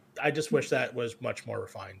 I just wish that was much more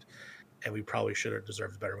refined. And we probably should have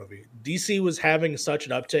deserved a better movie. DC was having such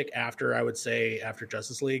an uptick after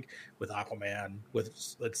Justice League with Aquaman, with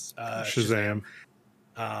Shazam.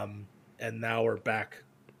 And now we're back.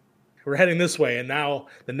 We're heading this way, and now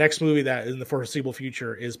the next movie that in the foreseeable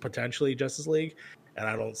future is potentially Justice League, and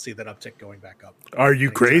I don't see that uptick going back up. Are you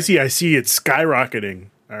crazy? I see it skyrocketing.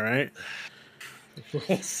 All right,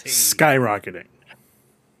 we'll see. Skyrocketing.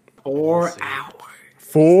 4 hours.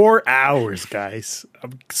 4 hours, guys!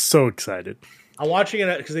 I'm so excited. I'm watching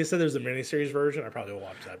it because they said there's a miniseries version. I probably will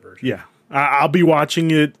watch that version. Yeah. I'll be watching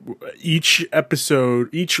it each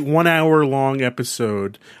 1 hour long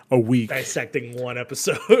episode a week. Dissecting one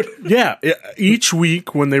episode. Yeah, each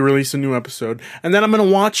week when they release a new episode. And then I'm going to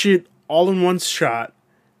watch it all in one shot.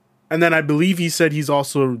 And then I believe he said he's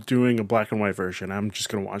also doing a black and white version. I'm just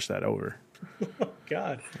going to watch that over. Oh,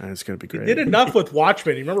 God. And it's going to be great. He did enough with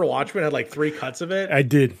Watchmen. You remember Watchmen had like 3 cuts of it? I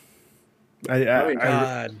did. God.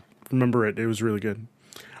 I remember it. It was really good.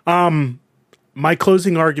 My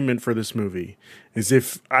closing argument for this movie is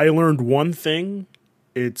if I learned one thing,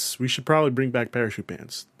 it's we should probably bring back parachute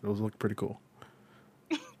pants. Those look pretty cool.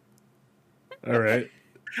 All right.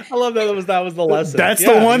 I love that was the lesson. That's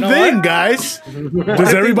the one thing, guys.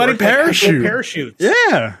 Does everybody parachute? Parachutes.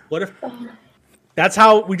 Yeah. What if that's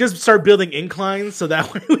how we just start building inclines so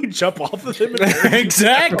that way we jump off of them?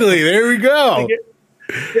 Exactly. There we go.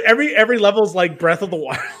 Every level's like Breath of the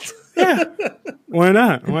Wild. Yeah. Why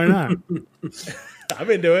not? Why not? I'm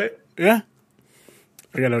into it. Yeah.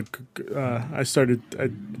 I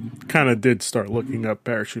kind of did start looking up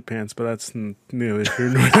parachute pants, but that's nearly here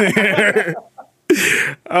nor there.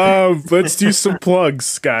 Let's do some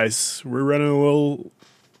plugs, guys. We're running a little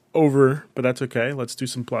over, but that's okay. Let's do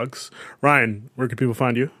some plugs. Ryan, where can people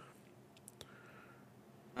find you?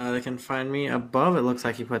 They can find me above. It looks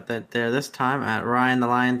like you put that there this time at Ryan the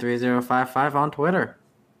Lion 3055 on Twitter.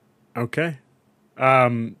 Okay.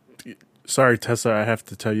 Sorry, Tessa, I have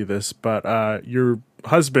to tell you this, but your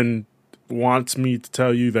husband wants me to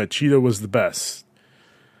tell you that Cheetah was the best.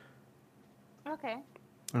 Okay.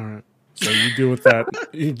 All right. So you deal with that.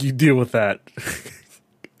 You deal with that.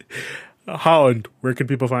 Holland, where can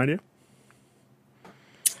people find you?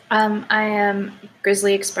 I am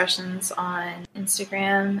Grizzly Expressions on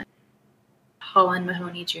Instagram, Holland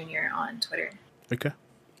Mahoney Jr. on Twitter. Okay,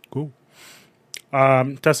 cool.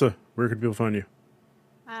 Tessa, where can people find you?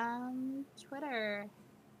 Twitter,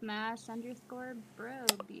 _bro,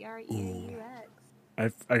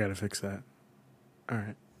 BREAUX. I gotta fix that. All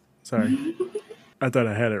right, sorry. I thought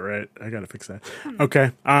I had it right. I gotta fix that.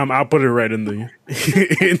 Okay, I'll put it right in the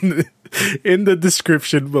in the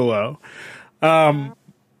description below.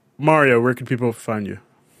 Mario, where can people find you?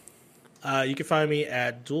 You can find me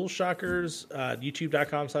at DualShockers,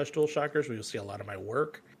 youtube.com/DualShockers, where you'll see a lot of my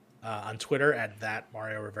work. On Twitter at that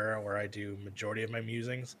Mario Rivera, where I do majority of my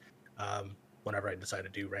musings. Whenever I decide to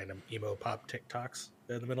do random emo pop TikToks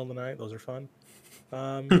in the middle of the night, those are fun.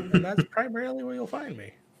 And that's primarily where you'll find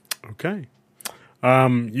me. Okay.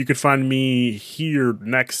 You could find me here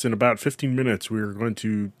next in about 15 minutes. We're going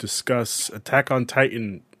to discuss Attack on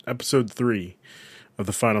Titan episode 3 of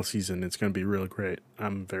the final season. It's going to be really great.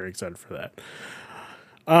 I'm very excited for that.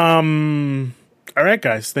 All right,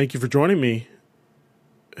 guys. Thank you for joining me.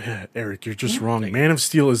 Eric, you're just wrong. Man of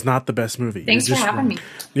Steel is not the best movie. Thanks for having me.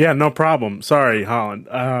 Yeah, no problem. Sorry, Holland.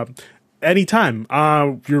 Anytime.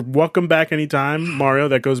 You're welcome back anytime. Mario,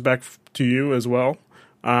 that goes back to you as well.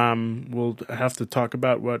 We'll have to talk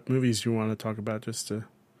about what movies you want to talk about just to...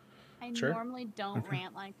 I Sure. normally don't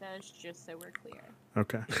rant like this, just so we're clear.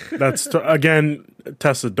 Okay. That's, again,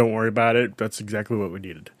 Tessa, don't worry about it. That's exactly what we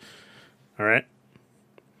needed. All right?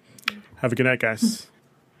 Have a good night, guys.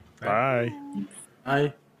 Bye.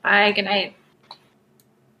 Bye. I Bye. Good night.